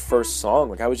minute into the first song,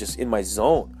 like, I was just in my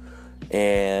zone,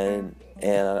 and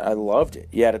I loved it.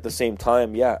 Yet at the same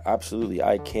time, yeah, absolutely,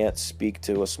 I can't speak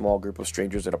to a small group of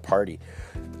strangers at a party.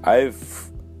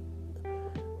 I've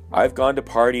gone to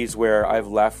parties where I've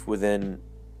left within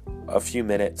a few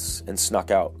minutes and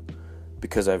snuck out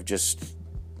because I've just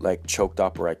like choked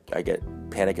up, or I get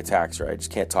panic attacks, or I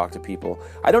just can't talk to people.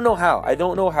 I don't know how. I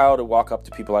don't know how to walk up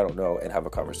to people I don't know and have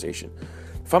a conversation.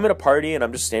 If I'm at a party and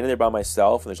I'm just standing there by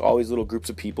myself, and there's always little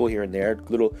groups of people here and there,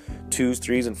 little 2s,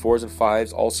 3s, and 4s and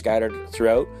 5s all scattered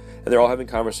throughout, and they're all having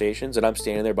conversations, and I'm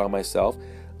standing there by myself,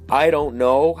 I don't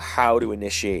know how to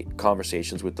initiate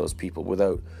conversations with those people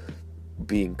without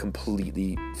being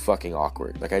completely fucking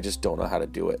awkward. Like, I just don't know how to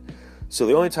do it. So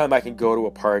the only time I can go to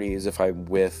a party is if I'm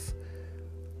with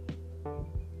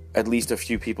at least a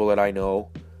few people that I know,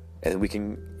 and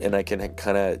I can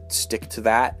kind of stick to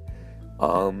that.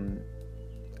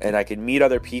 And I can meet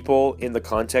other people in the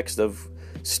context of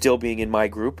still being in my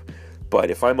group.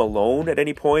 But if I'm alone at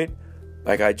any point,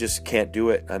 like, I just can't do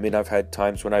it. I mean, I've had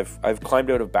times when I've climbed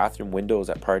out of bathroom windows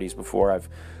at parties before.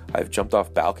 I've jumped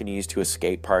off balconies to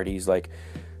escape parties. Like,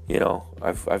 you know,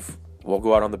 we'll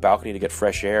go out on the balcony to get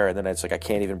fresh air, and then it's like I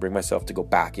can't even bring myself to go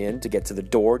back in to get to the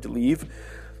door to leave.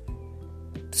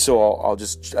 So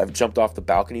I've jumped off the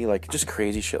balcony, like, just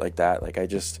crazy shit like that. Like, I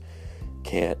just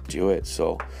can't do it.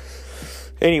 So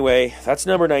anyway, that's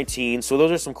number 19. So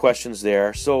those are some questions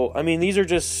there. So, I mean,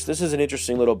 this is an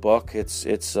interesting little book. It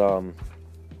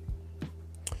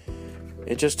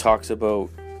just talks about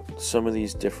some of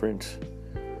these different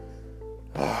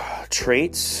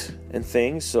traits and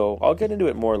things. So I'll get into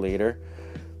it more later.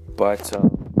 But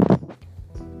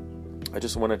I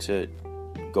just wanted to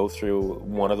go through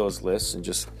one of those lists and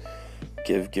just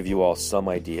give you all some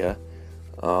idea.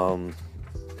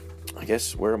 I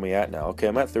guess, where am I at now? Okay,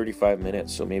 I'm at 35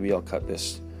 minutes, so maybe I'll cut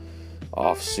this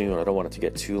off soon. I don't want it to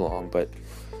get too long, but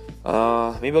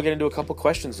maybe I'll get into a couple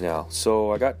questions now.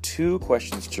 So I got 2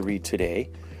 questions to read today.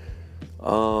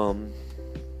 The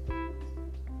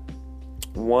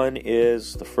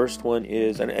first one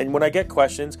is, and when I get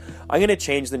questions, I'm going to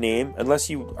change the name, unless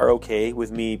you are okay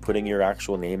with me putting your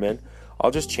actual name in. I'll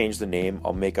just change the name.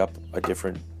 I'll make up a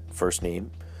different first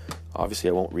name. Obviously,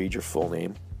 I won't read your full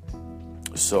name.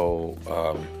 So,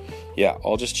 yeah,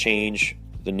 I'll just change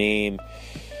the name,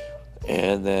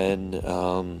 and then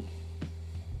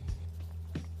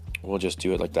we'll just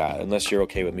do it like that, unless you're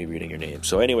okay with me reading your name.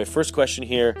 So anyway, first question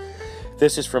here.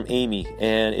 This is from Amy,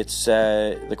 and it's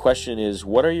the question is,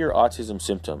 what are your autism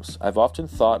symptoms? I've often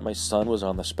thought my son was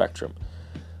on the spectrum.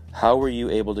 How were you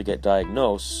able to get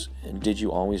diagnosed, and did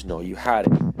you always know you had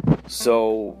it?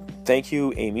 So, thank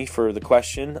you, Amy, for the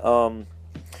question.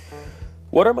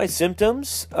 What are my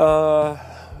symptoms? I'm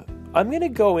going to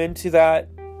go into that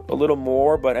a little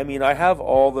more, but I mean, I have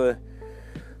all the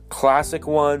classic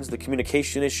ones, the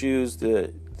communication issues,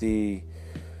 the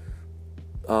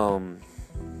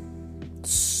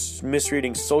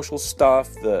misreading social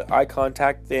stuff, the eye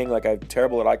contact thing. Like, I'm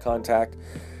terrible at eye contact,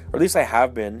 or at least I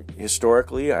have been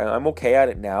historically. I'm okay at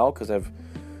it now because I've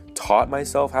taught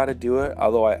myself how to do it,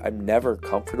 although I'm never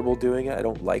comfortable doing it. I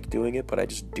don't like doing it, but I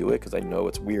just do it because I know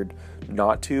it's weird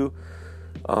not to.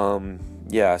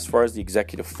 Yeah, as far as the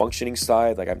executive functioning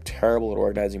side, like, I'm terrible at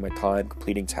organizing my time,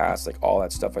 completing tasks, like all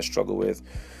that stuff I struggle with.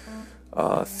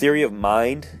 Theory of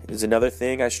mind is another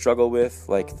thing I struggle with,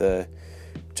 like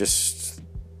just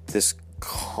this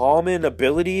common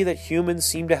ability that humans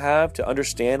seem to have to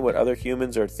understand what other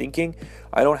humans are thinking.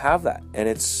 I don't have that, and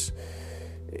it's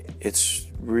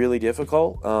really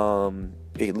difficult.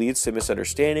 It leads to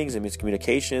misunderstandings and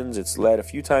miscommunications. It's led a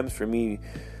few times to me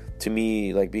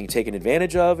like being taken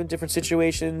advantage of in different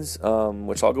situations,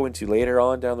 which I'll go into later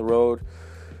on down the road.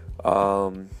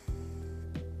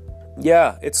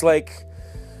 Yeah, it's like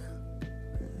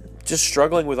just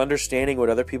struggling with understanding what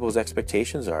other people's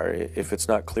expectations are if it's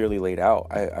not clearly laid out.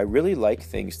 I really like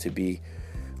things to be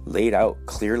laid out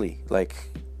clearly. Like,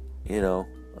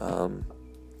 in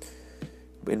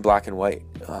black and white.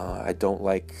 I don't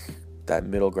like that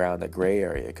middle ground, that gray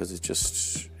area, because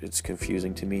it's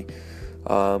confusing to me.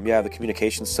 The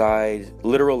communication side,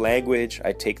 literal language,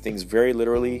 I take things very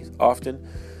literally often.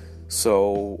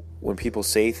 So when people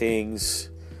say things,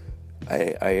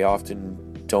 I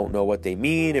often don't know what they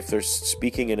mean, if they're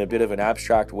speaking in a bit of an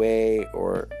abstract way,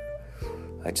 or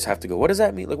I just have to go, what does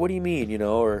that mean? Like, what do you mean?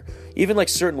 Or even like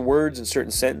certain words and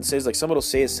certain sentences, like someone will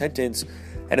say a sentence,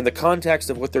 and in the context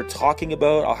of what they're talking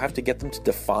about, I'll have to get them to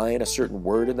define a certain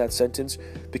word in that sentence,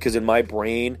 because in my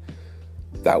brain,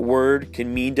 that word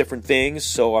can mean different things.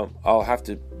 So I'll have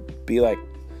to be like,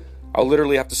 I'll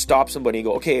literally have to stop somebody and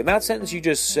go, okay, in that sentence you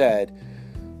just said,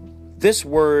 this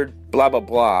word, blah, blah,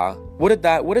 blah, what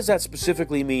does that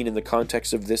specifically mean in the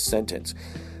context of this sentence?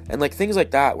 And like things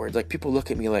like that, where like people look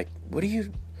at me like, what do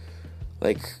you,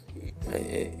 like,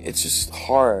 it's just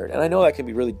hard. And I know that can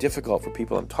be really difficult for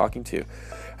people I'm talking to.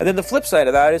 And then the flip side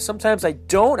of that is sometimes I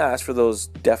don't ask for those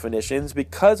definitions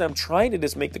because I'm trying to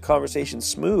just make the conversation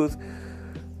smooth.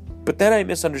 But then I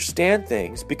misunderstand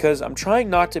things because I'm trying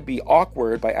not to be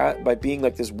awkward by being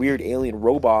like this weird alien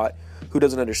robot who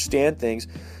doesn't understand things.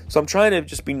 So I'm trying to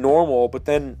just be normal, but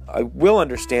then I will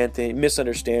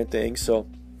misunderstand things. So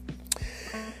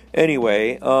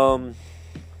anyway,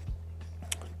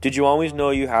 did you always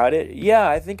know you had it? Yeah,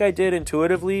 I think I did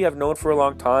intuitively. I've known for a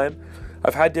long time.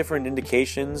 I've had different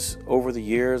indications over the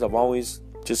years. I've always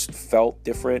just felt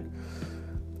different.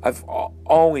 I've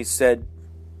always said,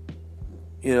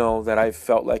 that I've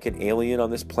felt like an alien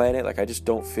on this planet. Like I just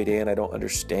don't fit in. I don't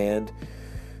understand.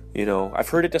 I've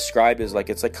heard it described as like,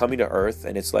 it's like coming to Earth,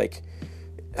 and it's like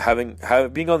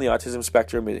being on the autism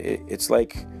spectrum. It's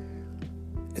like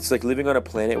living on a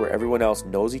planet where everyone else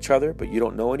knows each other, but you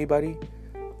don't know anybody.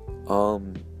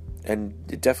 And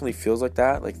it definitely feels like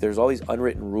that. Like there's all these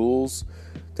unwritten rules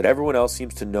that everyone else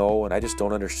seems to know, and I just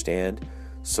don't understand.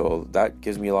 So that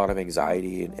gives me a lot of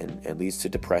anxiety and leads to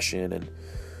depression and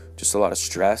just a lot of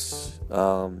stress.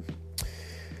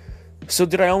 So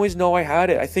did I always know I had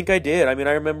it? I think I did. I mean,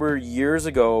 I remember years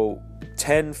ago,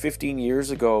 10, 15 years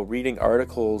ago, reading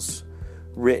articles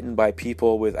written by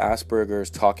people with Asperger's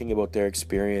talking about their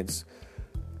experience,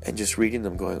 and just reading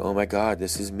them going, oh my God,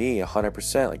 this is me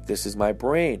 100%. Like this is my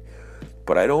brain.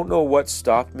 But I don't know what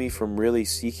stopped me from really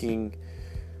seeking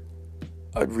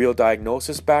a real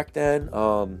diagnosis back then.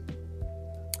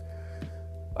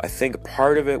 I think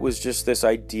part of it was just this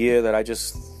idea that I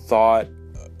just thought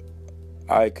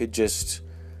I could just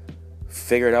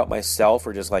figure it out myself,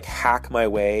 or just like hack my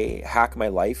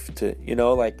life to,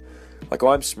 like, oh,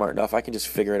 I'm smart enough, I can just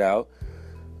figure it out.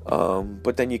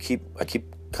 But then I keep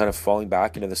kind of falling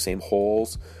back into the same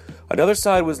holes. Another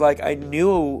side was like, I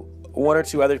knew one or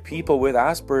two other people with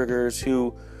Asperger's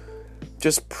who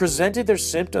just presented their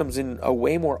symptoms in a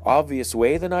way more obvious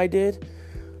way than I did.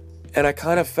 And I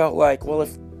kind of felt like, well,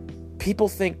 if people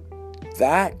think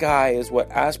that guy is what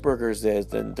Asperger's is,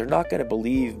 then they're not going to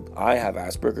believe I have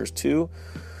Asperger's too.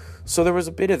 So there was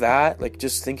a bit of that, like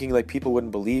just thinking like people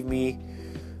wouldn't believe me.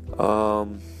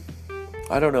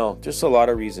 I don't know, just a lot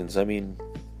of reasons. I mean,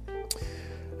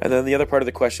 and then the other part of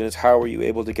the question is, how were you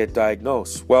able to get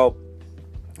diagnosed? Well,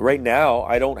 right now,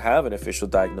 I don't have an official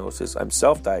diagnosis. I'm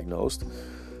self-diagnosed.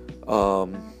 I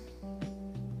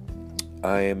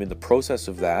am in the process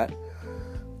of that.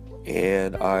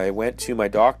 And I went to my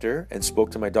doctor and spoke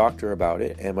to my doctor about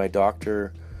it. And my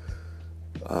doctor,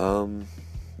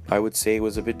 I would say,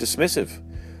 was a bit dismissive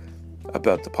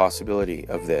about the possibility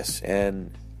of this.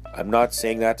 And I'm not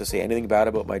saying that to say anything bad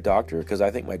about my doctor, because I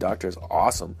think my doctor is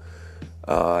awesome.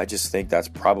 I just think that's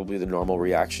probably the normal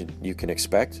reaction you can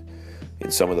expect. In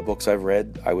some of the books I've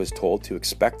read, I was told to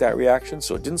expect that reaction,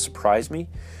 so it didn't surprise me.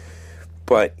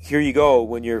 But here you go,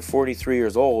 when you're 43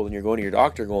 years old and you're going to your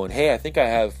doctor going, hey, I think I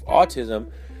have autism.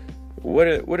 What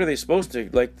are they supposed to,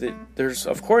 like, there's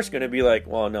of course going to be like,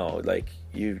 well, no, like,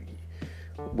 we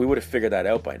would have figured that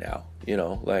out by now,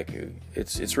 like,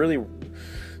 it's really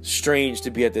strange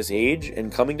to be at this age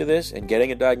and coming to this and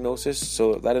getting a diagnosis,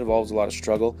 so that involves a lot of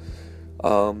struggle.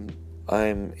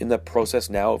 I'm in the process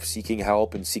now of seeking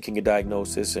help and seeking a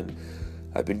diagnosis, and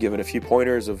I've been given a few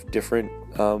pointers of different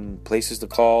places to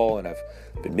call, and I've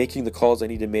been making the calls I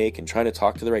need to make and trying to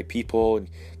talk to the right people and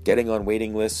getting on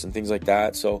waiting lists and things like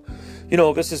that. So,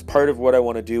 this is part of what I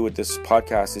want to do with this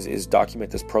podcast is document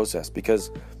this process,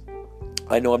 because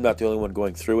I know I'm not the only one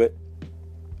going through it.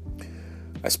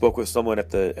 I spoke with someone at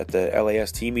the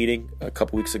LAST meeting a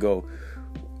couple weeks ago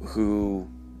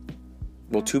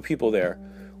two people there,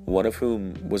 one of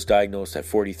whom was diagnosed at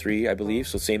 43, I believe,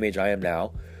 so same age I am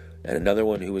now, and another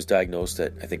one who was diagnosed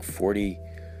at, I think, 40,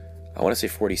 I want to say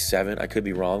 47. I could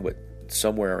be wrong, but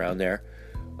somewhere around there.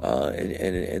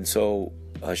 And so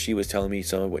she was telling me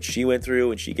some of what she went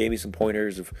through, and she gave me some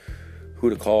pointers of who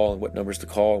to call and what numbers to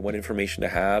call and what information to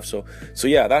have. So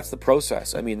yeah, that's the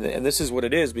process. I mean, and this is what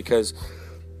it is, because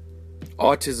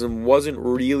autism wasn't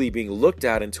really being looked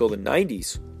at until the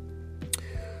 90s.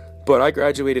 But I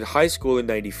graduated high school in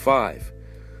 95.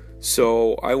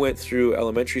 So I went through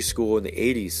elementary school in the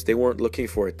 80s. They weren't looking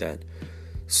for it then.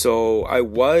 So I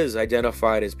was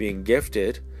identified as being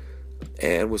gifted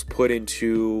and was put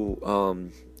into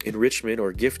enrichment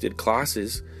or gifted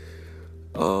classes.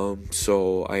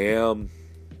 So I am,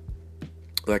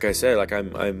 like I said, like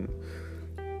I'm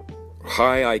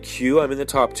high IQ. I'm in the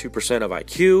top 2% of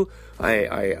IQ.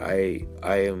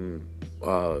 I am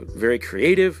very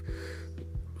creative.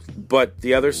 But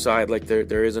the other side, like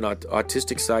there is an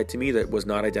autistic side to me that was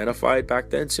not identified back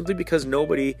then, simply because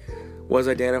nobody was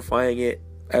identifying it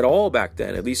at all back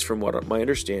then, at least from what my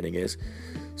understanding is.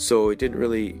 So it didn't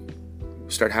really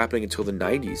start happening until the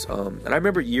 90s. And I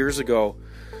remember years ago,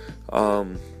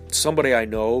 somebody I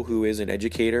know who is an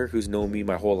educator, who's known me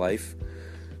my whole life,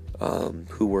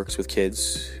 who works with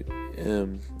kids,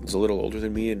 is a little older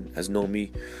than me and has known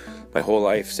me my whole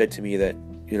life, said to me that,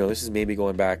 this is maybe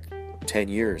going back 10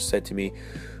 years, said to me,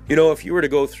 if you were to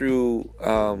go through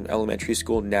elementary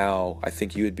school now, I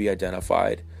think you would be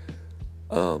identified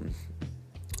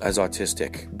as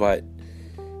autistic. But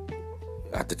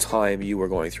at the time you were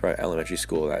going through elementary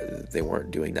school, that they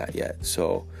weren't doing that yet.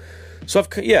 So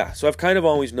I've kind of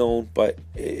always known, but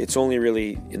it's only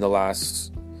really in the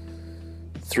last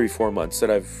 3-4 months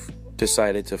that I've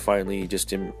decided to finally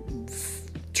just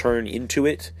turn into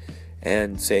it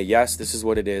and say, yes, this is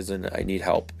what it is, and I need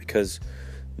help because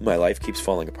my life keeps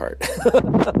falling apart.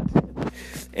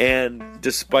 And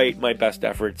despite my best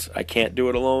efforts, I can't do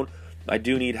it alone. I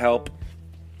do need help.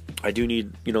 I do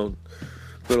need,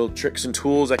 little tricks and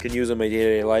tools I can use in my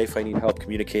day-to-day life. I need help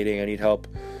communicating. I need help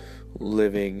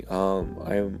living.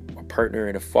 I am a partner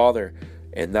and a father,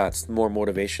 and that's more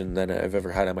motivation than I've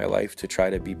ever had in my life to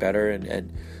try to be better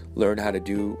and learn how to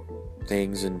do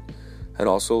things and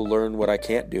also learn what I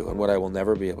can't do and what I will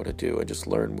never be able to do, and just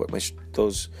learn what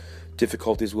those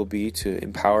difficulties will be to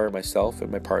empower myself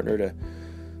and my partner to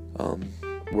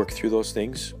work through those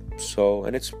things. So,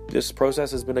 and this process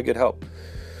has been a good help.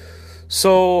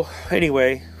 So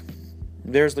anyway,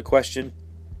 there's the question.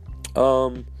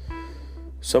 Some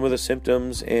of the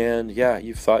symptoms, and yeah,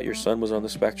 you thought your son was on the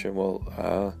spectrum.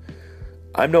 Well,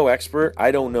 I'm no expert.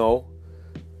 I don't know.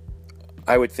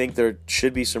 I would think there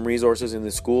should be some resources in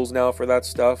the schools now for that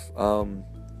stuff.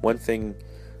 One thing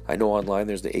I know online,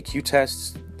 there's the AQ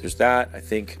tests. There's that. I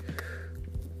think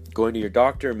going to your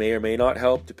doctor may or may not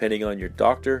help, depending on your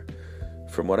doctor,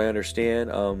 from what I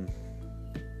understand.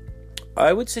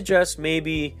 I would suggest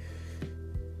maybe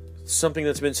something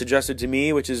that's been suggested to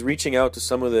me, which is reaching out to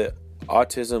some of the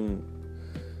autism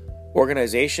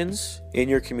organizations in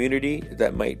your community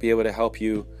that might be able to help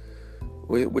you,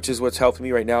 which is what's helped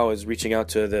me right now, is reaching out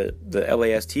to the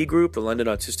LAST group, the London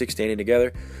Autistic Standing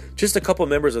Together. Just a couple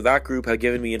members of that group have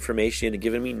given me information and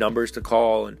given me numbers to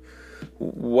call and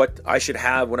what I should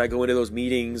have when I go into those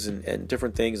meetings and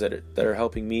different things that are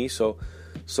helping me. So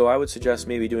I would suggest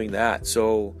maybe doing that.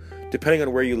 So depending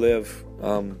on where you live,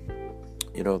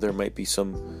 there might be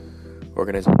some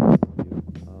organization.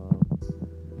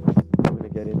 I'm going to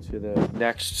get into the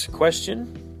next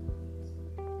question.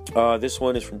 This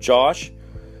one is from Josh.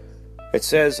 It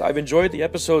says, I've enjoyed the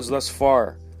episodes thus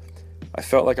far. I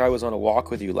felt like I was on a walk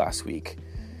with you last week.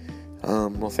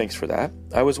 Well, thanks for that.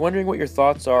 I was wondering what your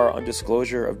thoughts are on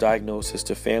disclosure of diagnosis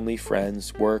to family,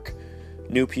 friends, work,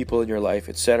 new people in your life,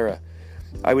 etc.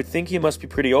 I would think you must be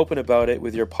pretty open about it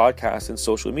with your podcast and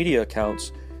social media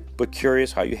accounts, but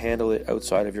curious how you handle it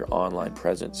outside of your online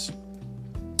presence.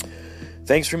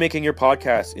 Thanks for making your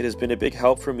podcast. It has been a big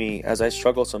help for me as I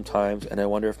struggle sometimes, and I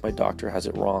wonder if my doctor has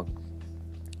it wrong.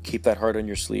 Keep that heart on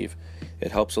your sleeve.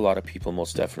 It helps a lot of people,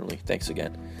 most definitely. Thanks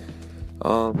again.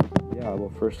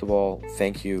 Well, first of all,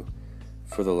 thank you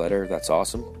for the letter. That's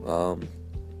awesome.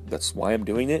 That's why I'm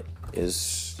doing it,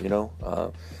 is,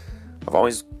 I've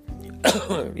always,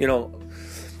 in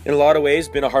a lot of ways,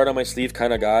 been a heart on my sleeve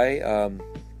kind of guy.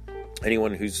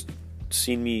 Anyone who's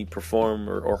seen me perform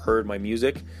or heard my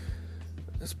music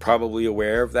is probably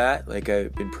aware of that. Like,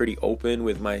 I've been pretty open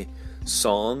with my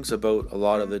songs about a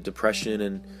lot of the depression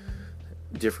and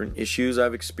different issues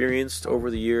I've experienced over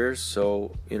the years.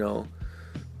 So,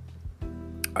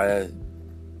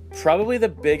 probably the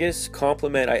biggest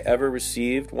compliment I ever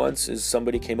received once is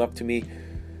somebody came up to me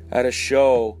at a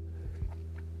show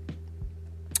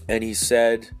and he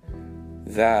said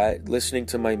that listening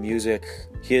to my music,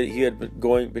 he had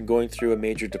been going through a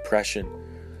major depression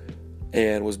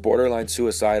and was borderline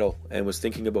suicidal and was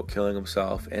thinking about killing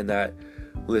himself, and that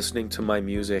listening to my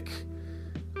music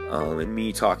and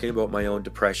me talking about my own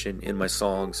depression in my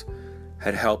songs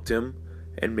had helped him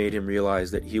and made him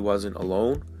realize that he wasn't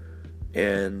alone,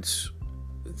 and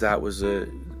that was a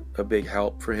big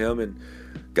help for him. And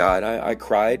God, I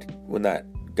cried when that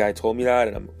guy told me that,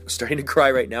 and I'm starting to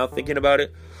cry right now thinking about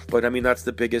it. But I mean, that's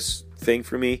the biggest thing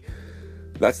for me.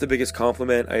 That's the biggest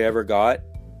compliment I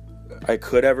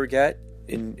could ever get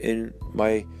in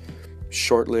my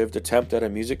short-lived attempt at a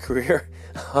music career.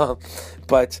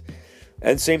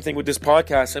 And same thing with this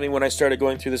podcast. I mean, when I started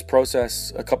going through this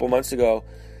process a couple months ago,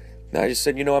 I just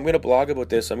said, I'm going to blog about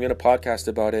this. I'm going to podcast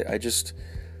about it. I just,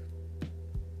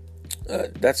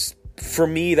 that's, for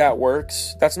me, that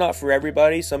works. That's not for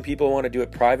everybody. Some people want to do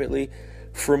it privately.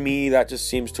 For me, that just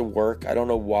seems to work. I don't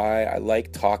know why. I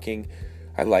like talking.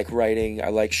 I like writing. I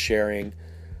like sharing.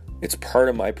 It's part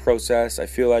of my process. I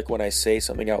feel like when I say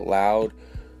something out loud,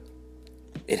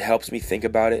 it helps me think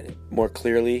about it more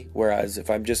clearly. Whereas if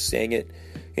I'm just saying it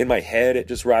in my head, it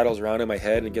just rattles around in my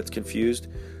head and gets confused.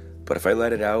 But if I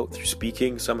let it out through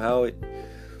speaking, somehow it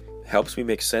helps me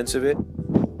make sense of it.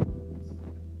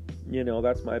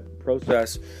 That's my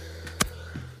process.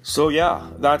 So yeah,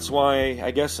 that's why I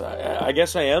guess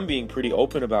I am being pretty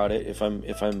open about it. If I'm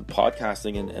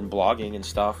podcasting and blogging and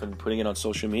stuff and putting it on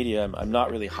social media, I'm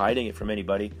not really hiding it from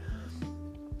anybody.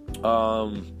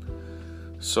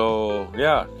 So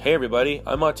yeah, hey everybody,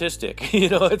 I'm autistic.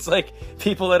 It's like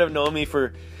people that have known me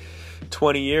for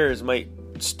 20 years might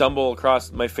stumble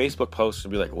across my Facebook post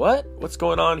and be like, what's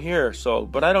going on here? So,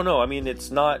 but I don't know. I mean,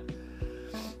 it's not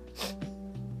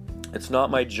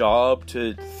my job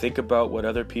to think about what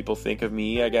other people think of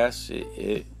me, I guess.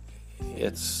 I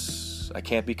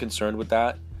can't be concerned with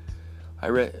that.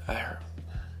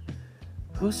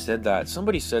 Who said that?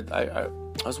 Somebody said, I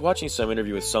was watching some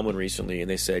interview with someone recently, and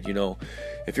they said,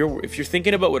 if you're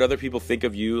thinking about what other people think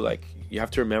of you, like, you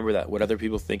have to remember that what other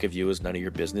people think of you is none of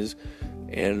your business.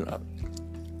 And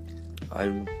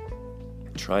I'm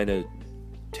trying to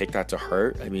take that to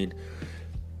heart. I mean,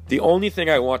 the only thing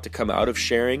I want to come out of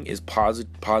sharing is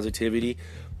positivity.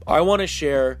 I want to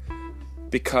share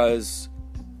because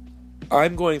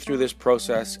I'm going through this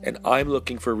process and I'm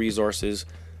looking for resources,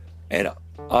 and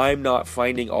I'm not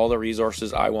finding all the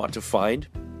resources I want to find.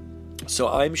 So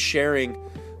I'm sharing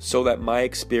so that my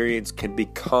experience can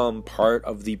become part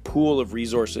of the pool of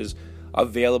resources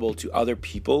available to other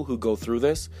people who go through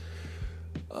this.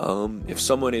 If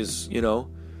someone is, in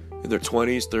their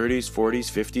 20s, 30s,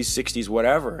 40s, 50s, 60s,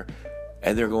 whatever,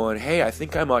 and they're going, hey, I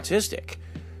think I'm autistic,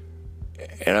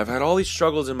 and I've had all these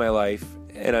struggles in my life,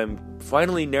 and I'm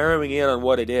finally narrowing in on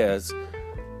what it is,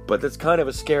 but that's kind of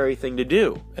a scary thing to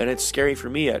do, and it's scary for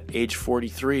me at age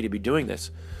 43 to be doing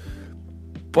this.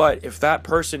 But if that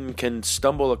person can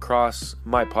stumble across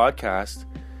my podcast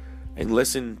and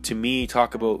listen to me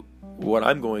talk about what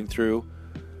I'm going through,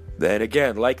 then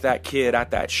again, like that kid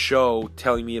at that show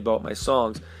telling me about my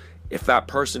songs, if that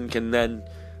person can then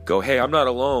go, hey, I'm not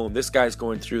alone, this guy's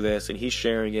going through this and he's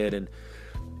sharing it, and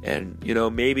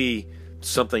maybe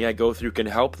something I go through can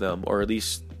help them, or at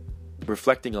least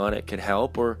reflecting on it can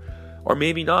help, or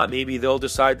maybe not. Maybe they'll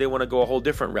decide they want to go a whole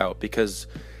different route because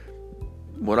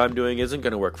what I'm doing isn't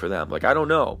going to work for them. Like, I don't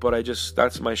know, but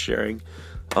that's my sharing.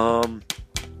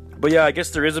 But yeah, I guess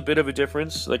there is a bit of a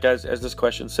difference, like as this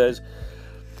question says.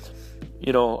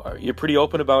 You're pretty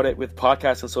open about it with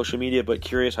podcasts and social media, but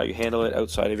curious how you handle it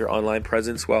outside of your online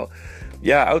presence. Well,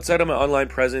 yeah, outside of my online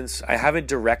presence, I haven't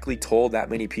directly told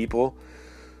that many people.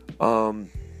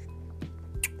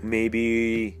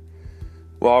 Maybe,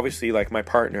 well, obviously, like my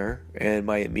partner and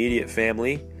my immediate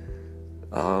family,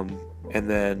 and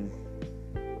then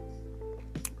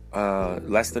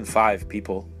less than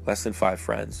 5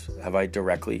 friends have I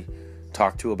directly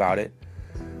talked to about it.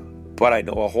 But I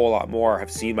know a whole lot more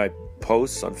have seen my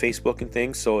posts on Facebook and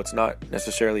things, so it's not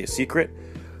necessarily a secret.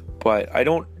 But I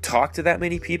don't talk to that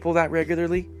many people that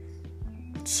regularly.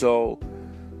 So,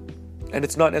 and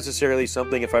it's not necessarily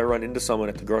something, if I run into someone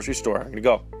at the grocery store, I'm gonna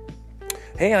go,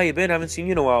 hey, how you been? I haven't seen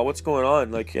you in a while. What's going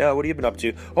on? Like, yeah, what have you been up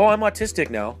to? Oh, I'm autistic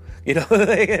now. Not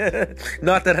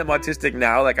that I'm autistic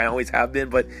now, like I always have been,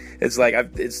 but it's like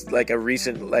it's like a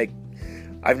recent, like,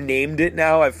 I've named it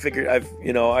now. I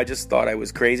just thought I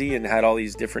was crazy and had all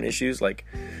these different issues, like,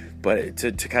 but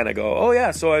to kind of go, oh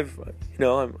yeah, so I've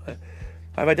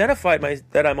identified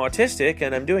that I'm autistic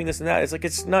and I'm doing this and that. It's like,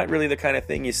 it's not really the kind of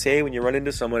thing you say when you run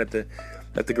into someone at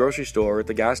the grocery store or at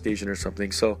the gas station or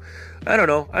something. So I don't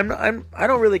know. I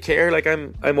don't really care. Like,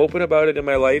 I'm open about it in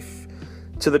my life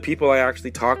to the people I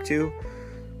actually talk to,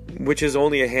 which is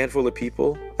only a handful of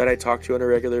people that I talk to on a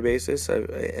regular basis.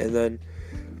 And then,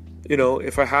 you know,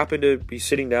 if I happen to be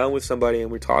sitting down with somebody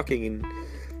and we're talking and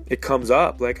it comes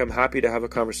up, like, I'm happy to have a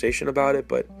conversation about it,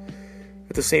 but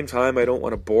at the same time, I don't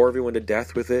want to bore everyone to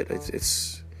death with it.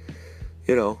 It's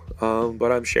you know,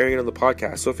 but I'm sharing it on the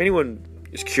podcast. So if anyone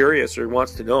is curious or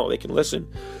wants to know, they can listen.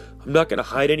 I'm not going to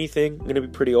hide anything. I'm going to be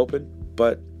pretty open,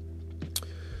 but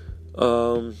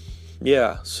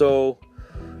yeah, so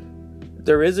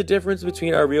there is a difference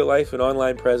between our real life and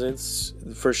online presence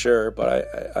for sure,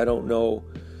 but I don't know.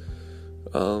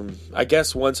 I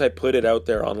guess once I put it out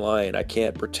there online, I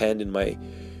can't pretend in my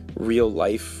real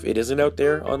life it isn't out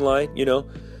there online, you know?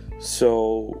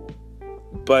 So,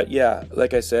 but yeah,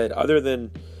 like I said, other than,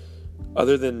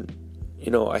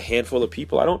 you know, a handful of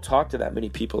people, I don't talk to that many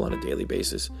people on a daily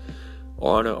basis,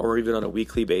 or even on a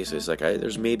weekly basis. Like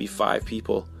there's maybe 5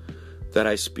 people that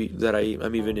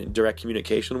I'm even in direct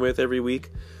communication with every week.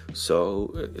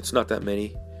 So it's not that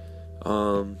many.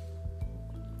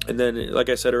 And then, like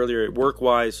I said earlier,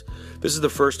 work-wise, this is the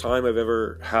first time I've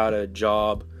ever had a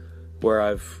job where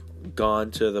I've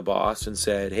gone to the boss and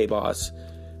said, hey boss,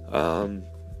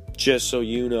 just so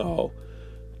you know,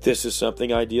 this is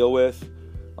something I deal with.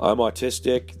 I'm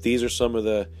autistic. These are some of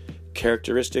the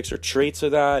characteristics or traits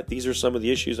of that. These are some of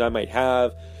the issues I might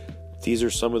have. These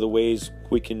are some of the ways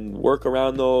we can work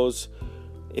around those.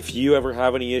 If you ever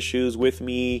have any issues with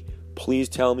me, please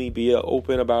tell me, be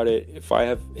open about it. If I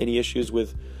have any issues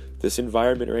with this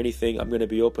environment or anything, I'm going to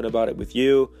be open about it with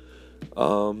you.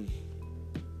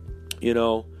 You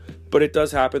know, but it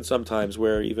does happen sometimes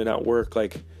where even at work,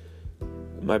 like,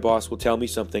 my boss will tell me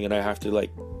something and I have to,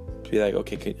 like, be like,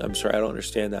 okay, I'm sorry, I don't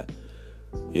understand that.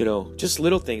 You know, just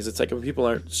little things. It's like when people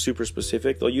aren't super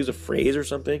specific, they'll use a phrase or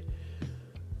something.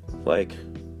 Like,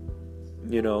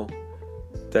 you know,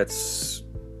 that's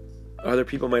other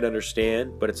people might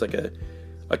understand, but it's like a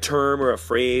term or a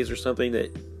phrase or something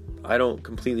that I don't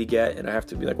completely get, and I have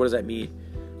to be like, what does that mean?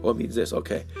 Well, it means this,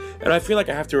 okay. And I feel like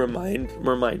I have to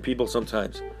remind people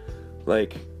sometimes,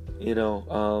 like, you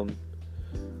know,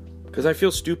 because I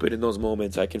feel stupid in those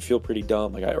moments. I can feel pretty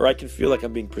dumb, like, or I can feel like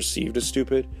I'm being perceived as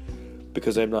stupid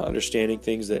because I'm not understanding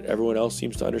things that everyone else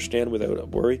seems to understand without a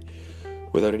worry,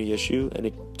 without any issue.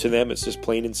 And to them, it's just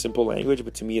plain and simple language,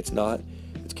 but to me, it's not.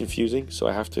 It's confusing, so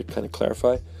I have to kind of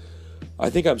clarify. I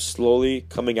think I'm slowly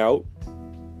coming out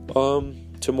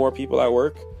to more people at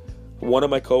work. One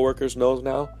of my coworkers knows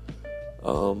now,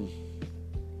 and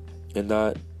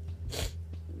that,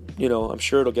 you know, I'm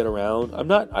sure it'll get around. I'm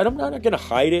not going to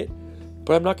hide it,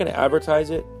 but I'm not going to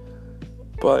advertise it.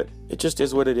 But it just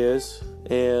is what it is,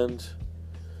 and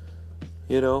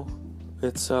you know,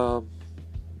 it's but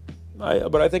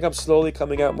I think I'm slowly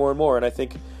coming out more and more, and I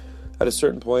think at a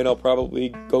certain point I'll probably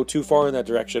go too far in that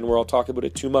direction where I'll talk about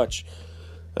it too much,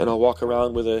 and I'll walk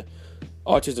around with a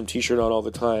autism t-shirt on all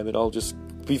the time, and I'll just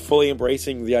be fully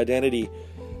embracing the identity,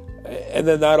 and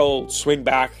then that'll swing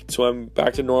back to I'm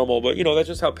back to normal. But you know, that's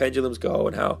just how pendulums go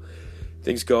and how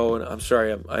things go. And I'm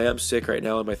sorry, I am sick right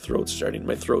now, and my throat's starting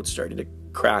to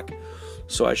crack,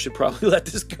 so I should probably let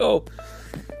this go.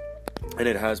 And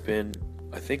it has been,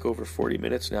 I think, over 40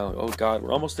 minutes now. Oh god,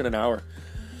 we're almost in an hour.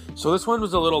 So this one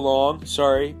was a little long,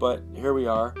 sorry, but here we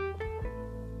are.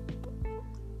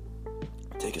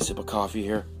 Take a sip of coffee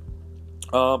here.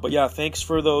 But yeah, thanks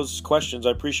for those questions.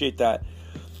 I appreciate that.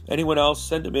 Anyone else,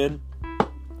 send them in.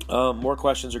 More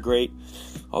questions are great.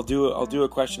 I'll do a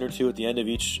question or two at the end of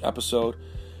each episode,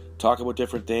 talk about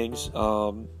different things.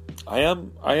 I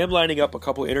am lining up a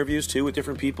couple interviews too with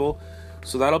different people,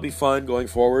 so that'll be fun going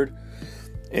forward.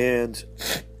 And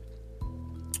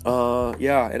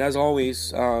yeah, and as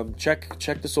always,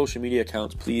 check the social media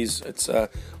accounts, please. It's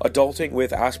Adulting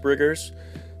with Asperger's.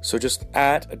 So just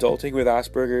at Adulting with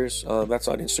Asperger's. That's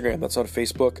on Instagram. That's on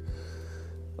Facebook.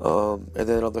 And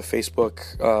then on the Facebook,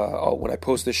 when I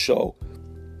post this show,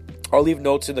 I'll leave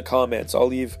notes in the comments. I'll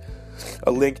leave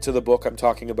a link to the book I'm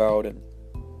talking about and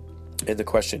the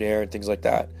questionnaire and things like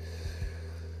that.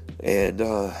 And,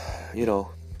 you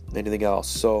know, anything else.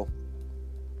 So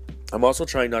I'm also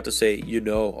trying not to say, you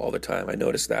know, all the time. I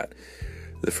noticed that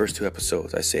the first 2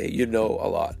 episodes, I say, you know, a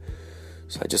lot.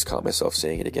 So I just caught myself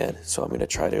saying it again. So I'm going to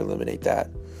try to eliminate that.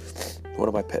 One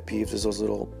of my pet peeves is those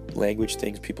little language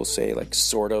things people say, like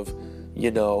sort of,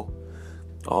 you know,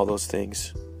 all those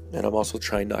things. And I'm also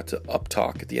trying not to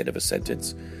uptalk at the end of a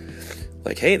sentence.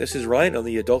 Like, hey, this is Ryan on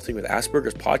the Adulting with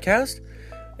Asperger's podcast.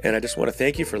 And I just want to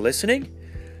thank you for listening.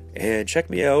 And check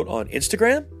me out on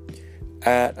Instagram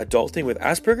at Adulting with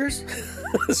Asperger's.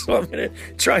 So I'm going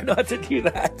to try not to do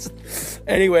that.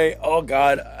 Anyway, oh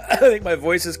God, I think my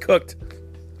voice is cooked.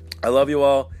 I love you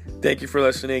all. Thank you for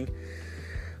listening.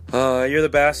 You're the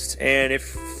best. And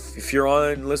if you're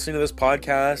on listening to this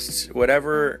podcast,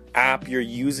 whatever app you're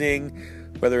using,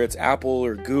 whether it's Apple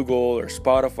or Google or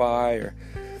Spotify or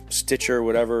Stitcher,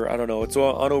 whatever, I don't know. It's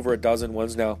on over a dozen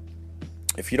ones now.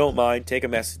 If you don't mind, take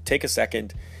a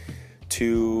second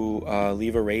to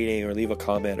leave a rating or leave a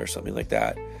comment or something like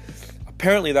that.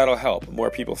 Apparently that'll help more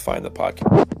people find the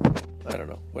podcast. I don't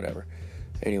know, whatever.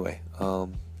 Anyway,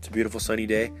 it's a beautiful sunny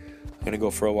day. I'm going to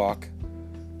go for a walk,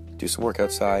 do some work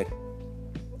outside,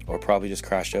 or probably just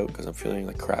crash out because I'm feeling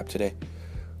like crap today.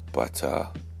 But I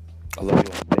love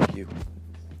you all. Thank you.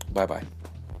 Bye-bye.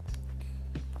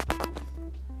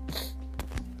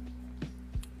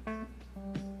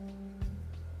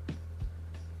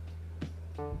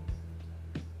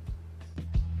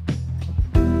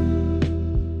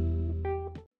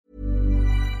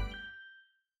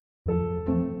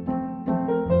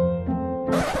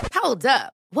 Hold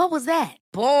up. What was that?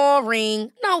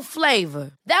 Boring. No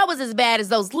flavor. That was as bad as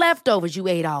those leftovers you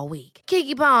ate all week.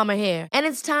 Keke Palmer here, and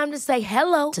it's time to say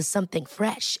hello to something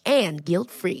fresh and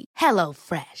guilt-free. Hello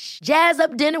Fresh. Jazz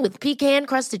up dinner with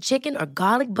pecan-crusted chicken or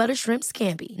garlic butter shrimp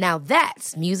scampi. Now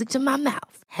that's music to my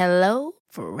mouth. Hello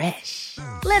Fresh.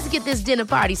 Let's get this dinner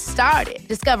party started.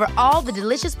 Discover all the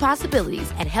delicious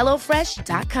possibilities at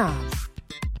hellofresh.com.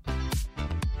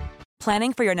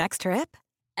 Planning for your next trip?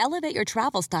 Elevate your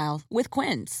travel style with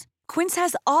Quince. Quince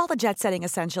has all the jet-setting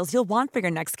essentials you'll want for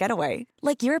your next getaway,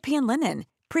 like European linen,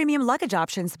 premium luggage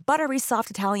options, buttery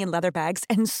soft Italian leather bags,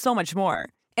 and so much more.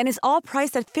 And is all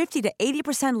priced at 50 to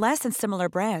 80% less than similar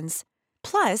brands.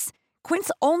 Plus, Quince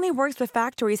only works with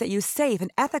factories that use safe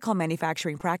and ethical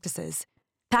manufacturing practices.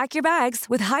 Pack your bags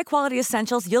with high-quality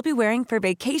essentials you'll be wearing for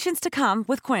vacations to come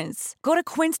with Quince. Go to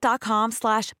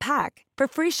quince.com/pack for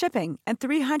free shipping and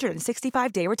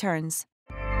 365-day returns.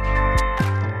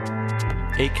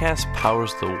 Acast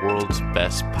powers the world's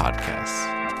best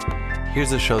podcasts.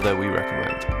 Here's a show that we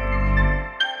recommend.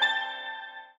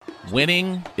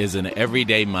 Winning is an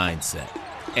everyday mindset,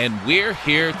 and we're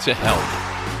here to help.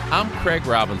 I'm Craig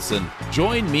Robinson.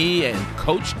 Join me and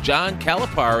Coach John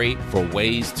Calipari for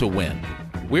Ways to Win.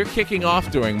 We're kicking off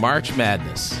during March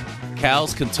Madness.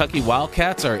 Cal's Kentucky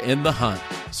Wildcats are in the hunt.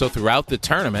 So throughout the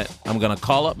tournament, I'm going to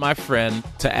call up my friend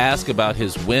to ask about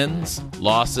his wins,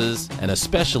 losses, and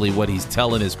especially what he's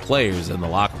telling his players in the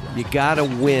locker room. You got to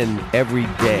win every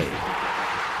day.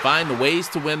 Find the Ways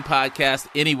to Win podcast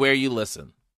anywhere you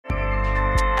listen.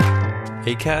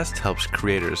 Acast helps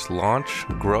creators launch,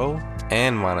 grow,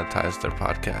 and monetize their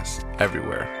podcasts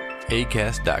everywhere.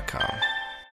 Acast.com.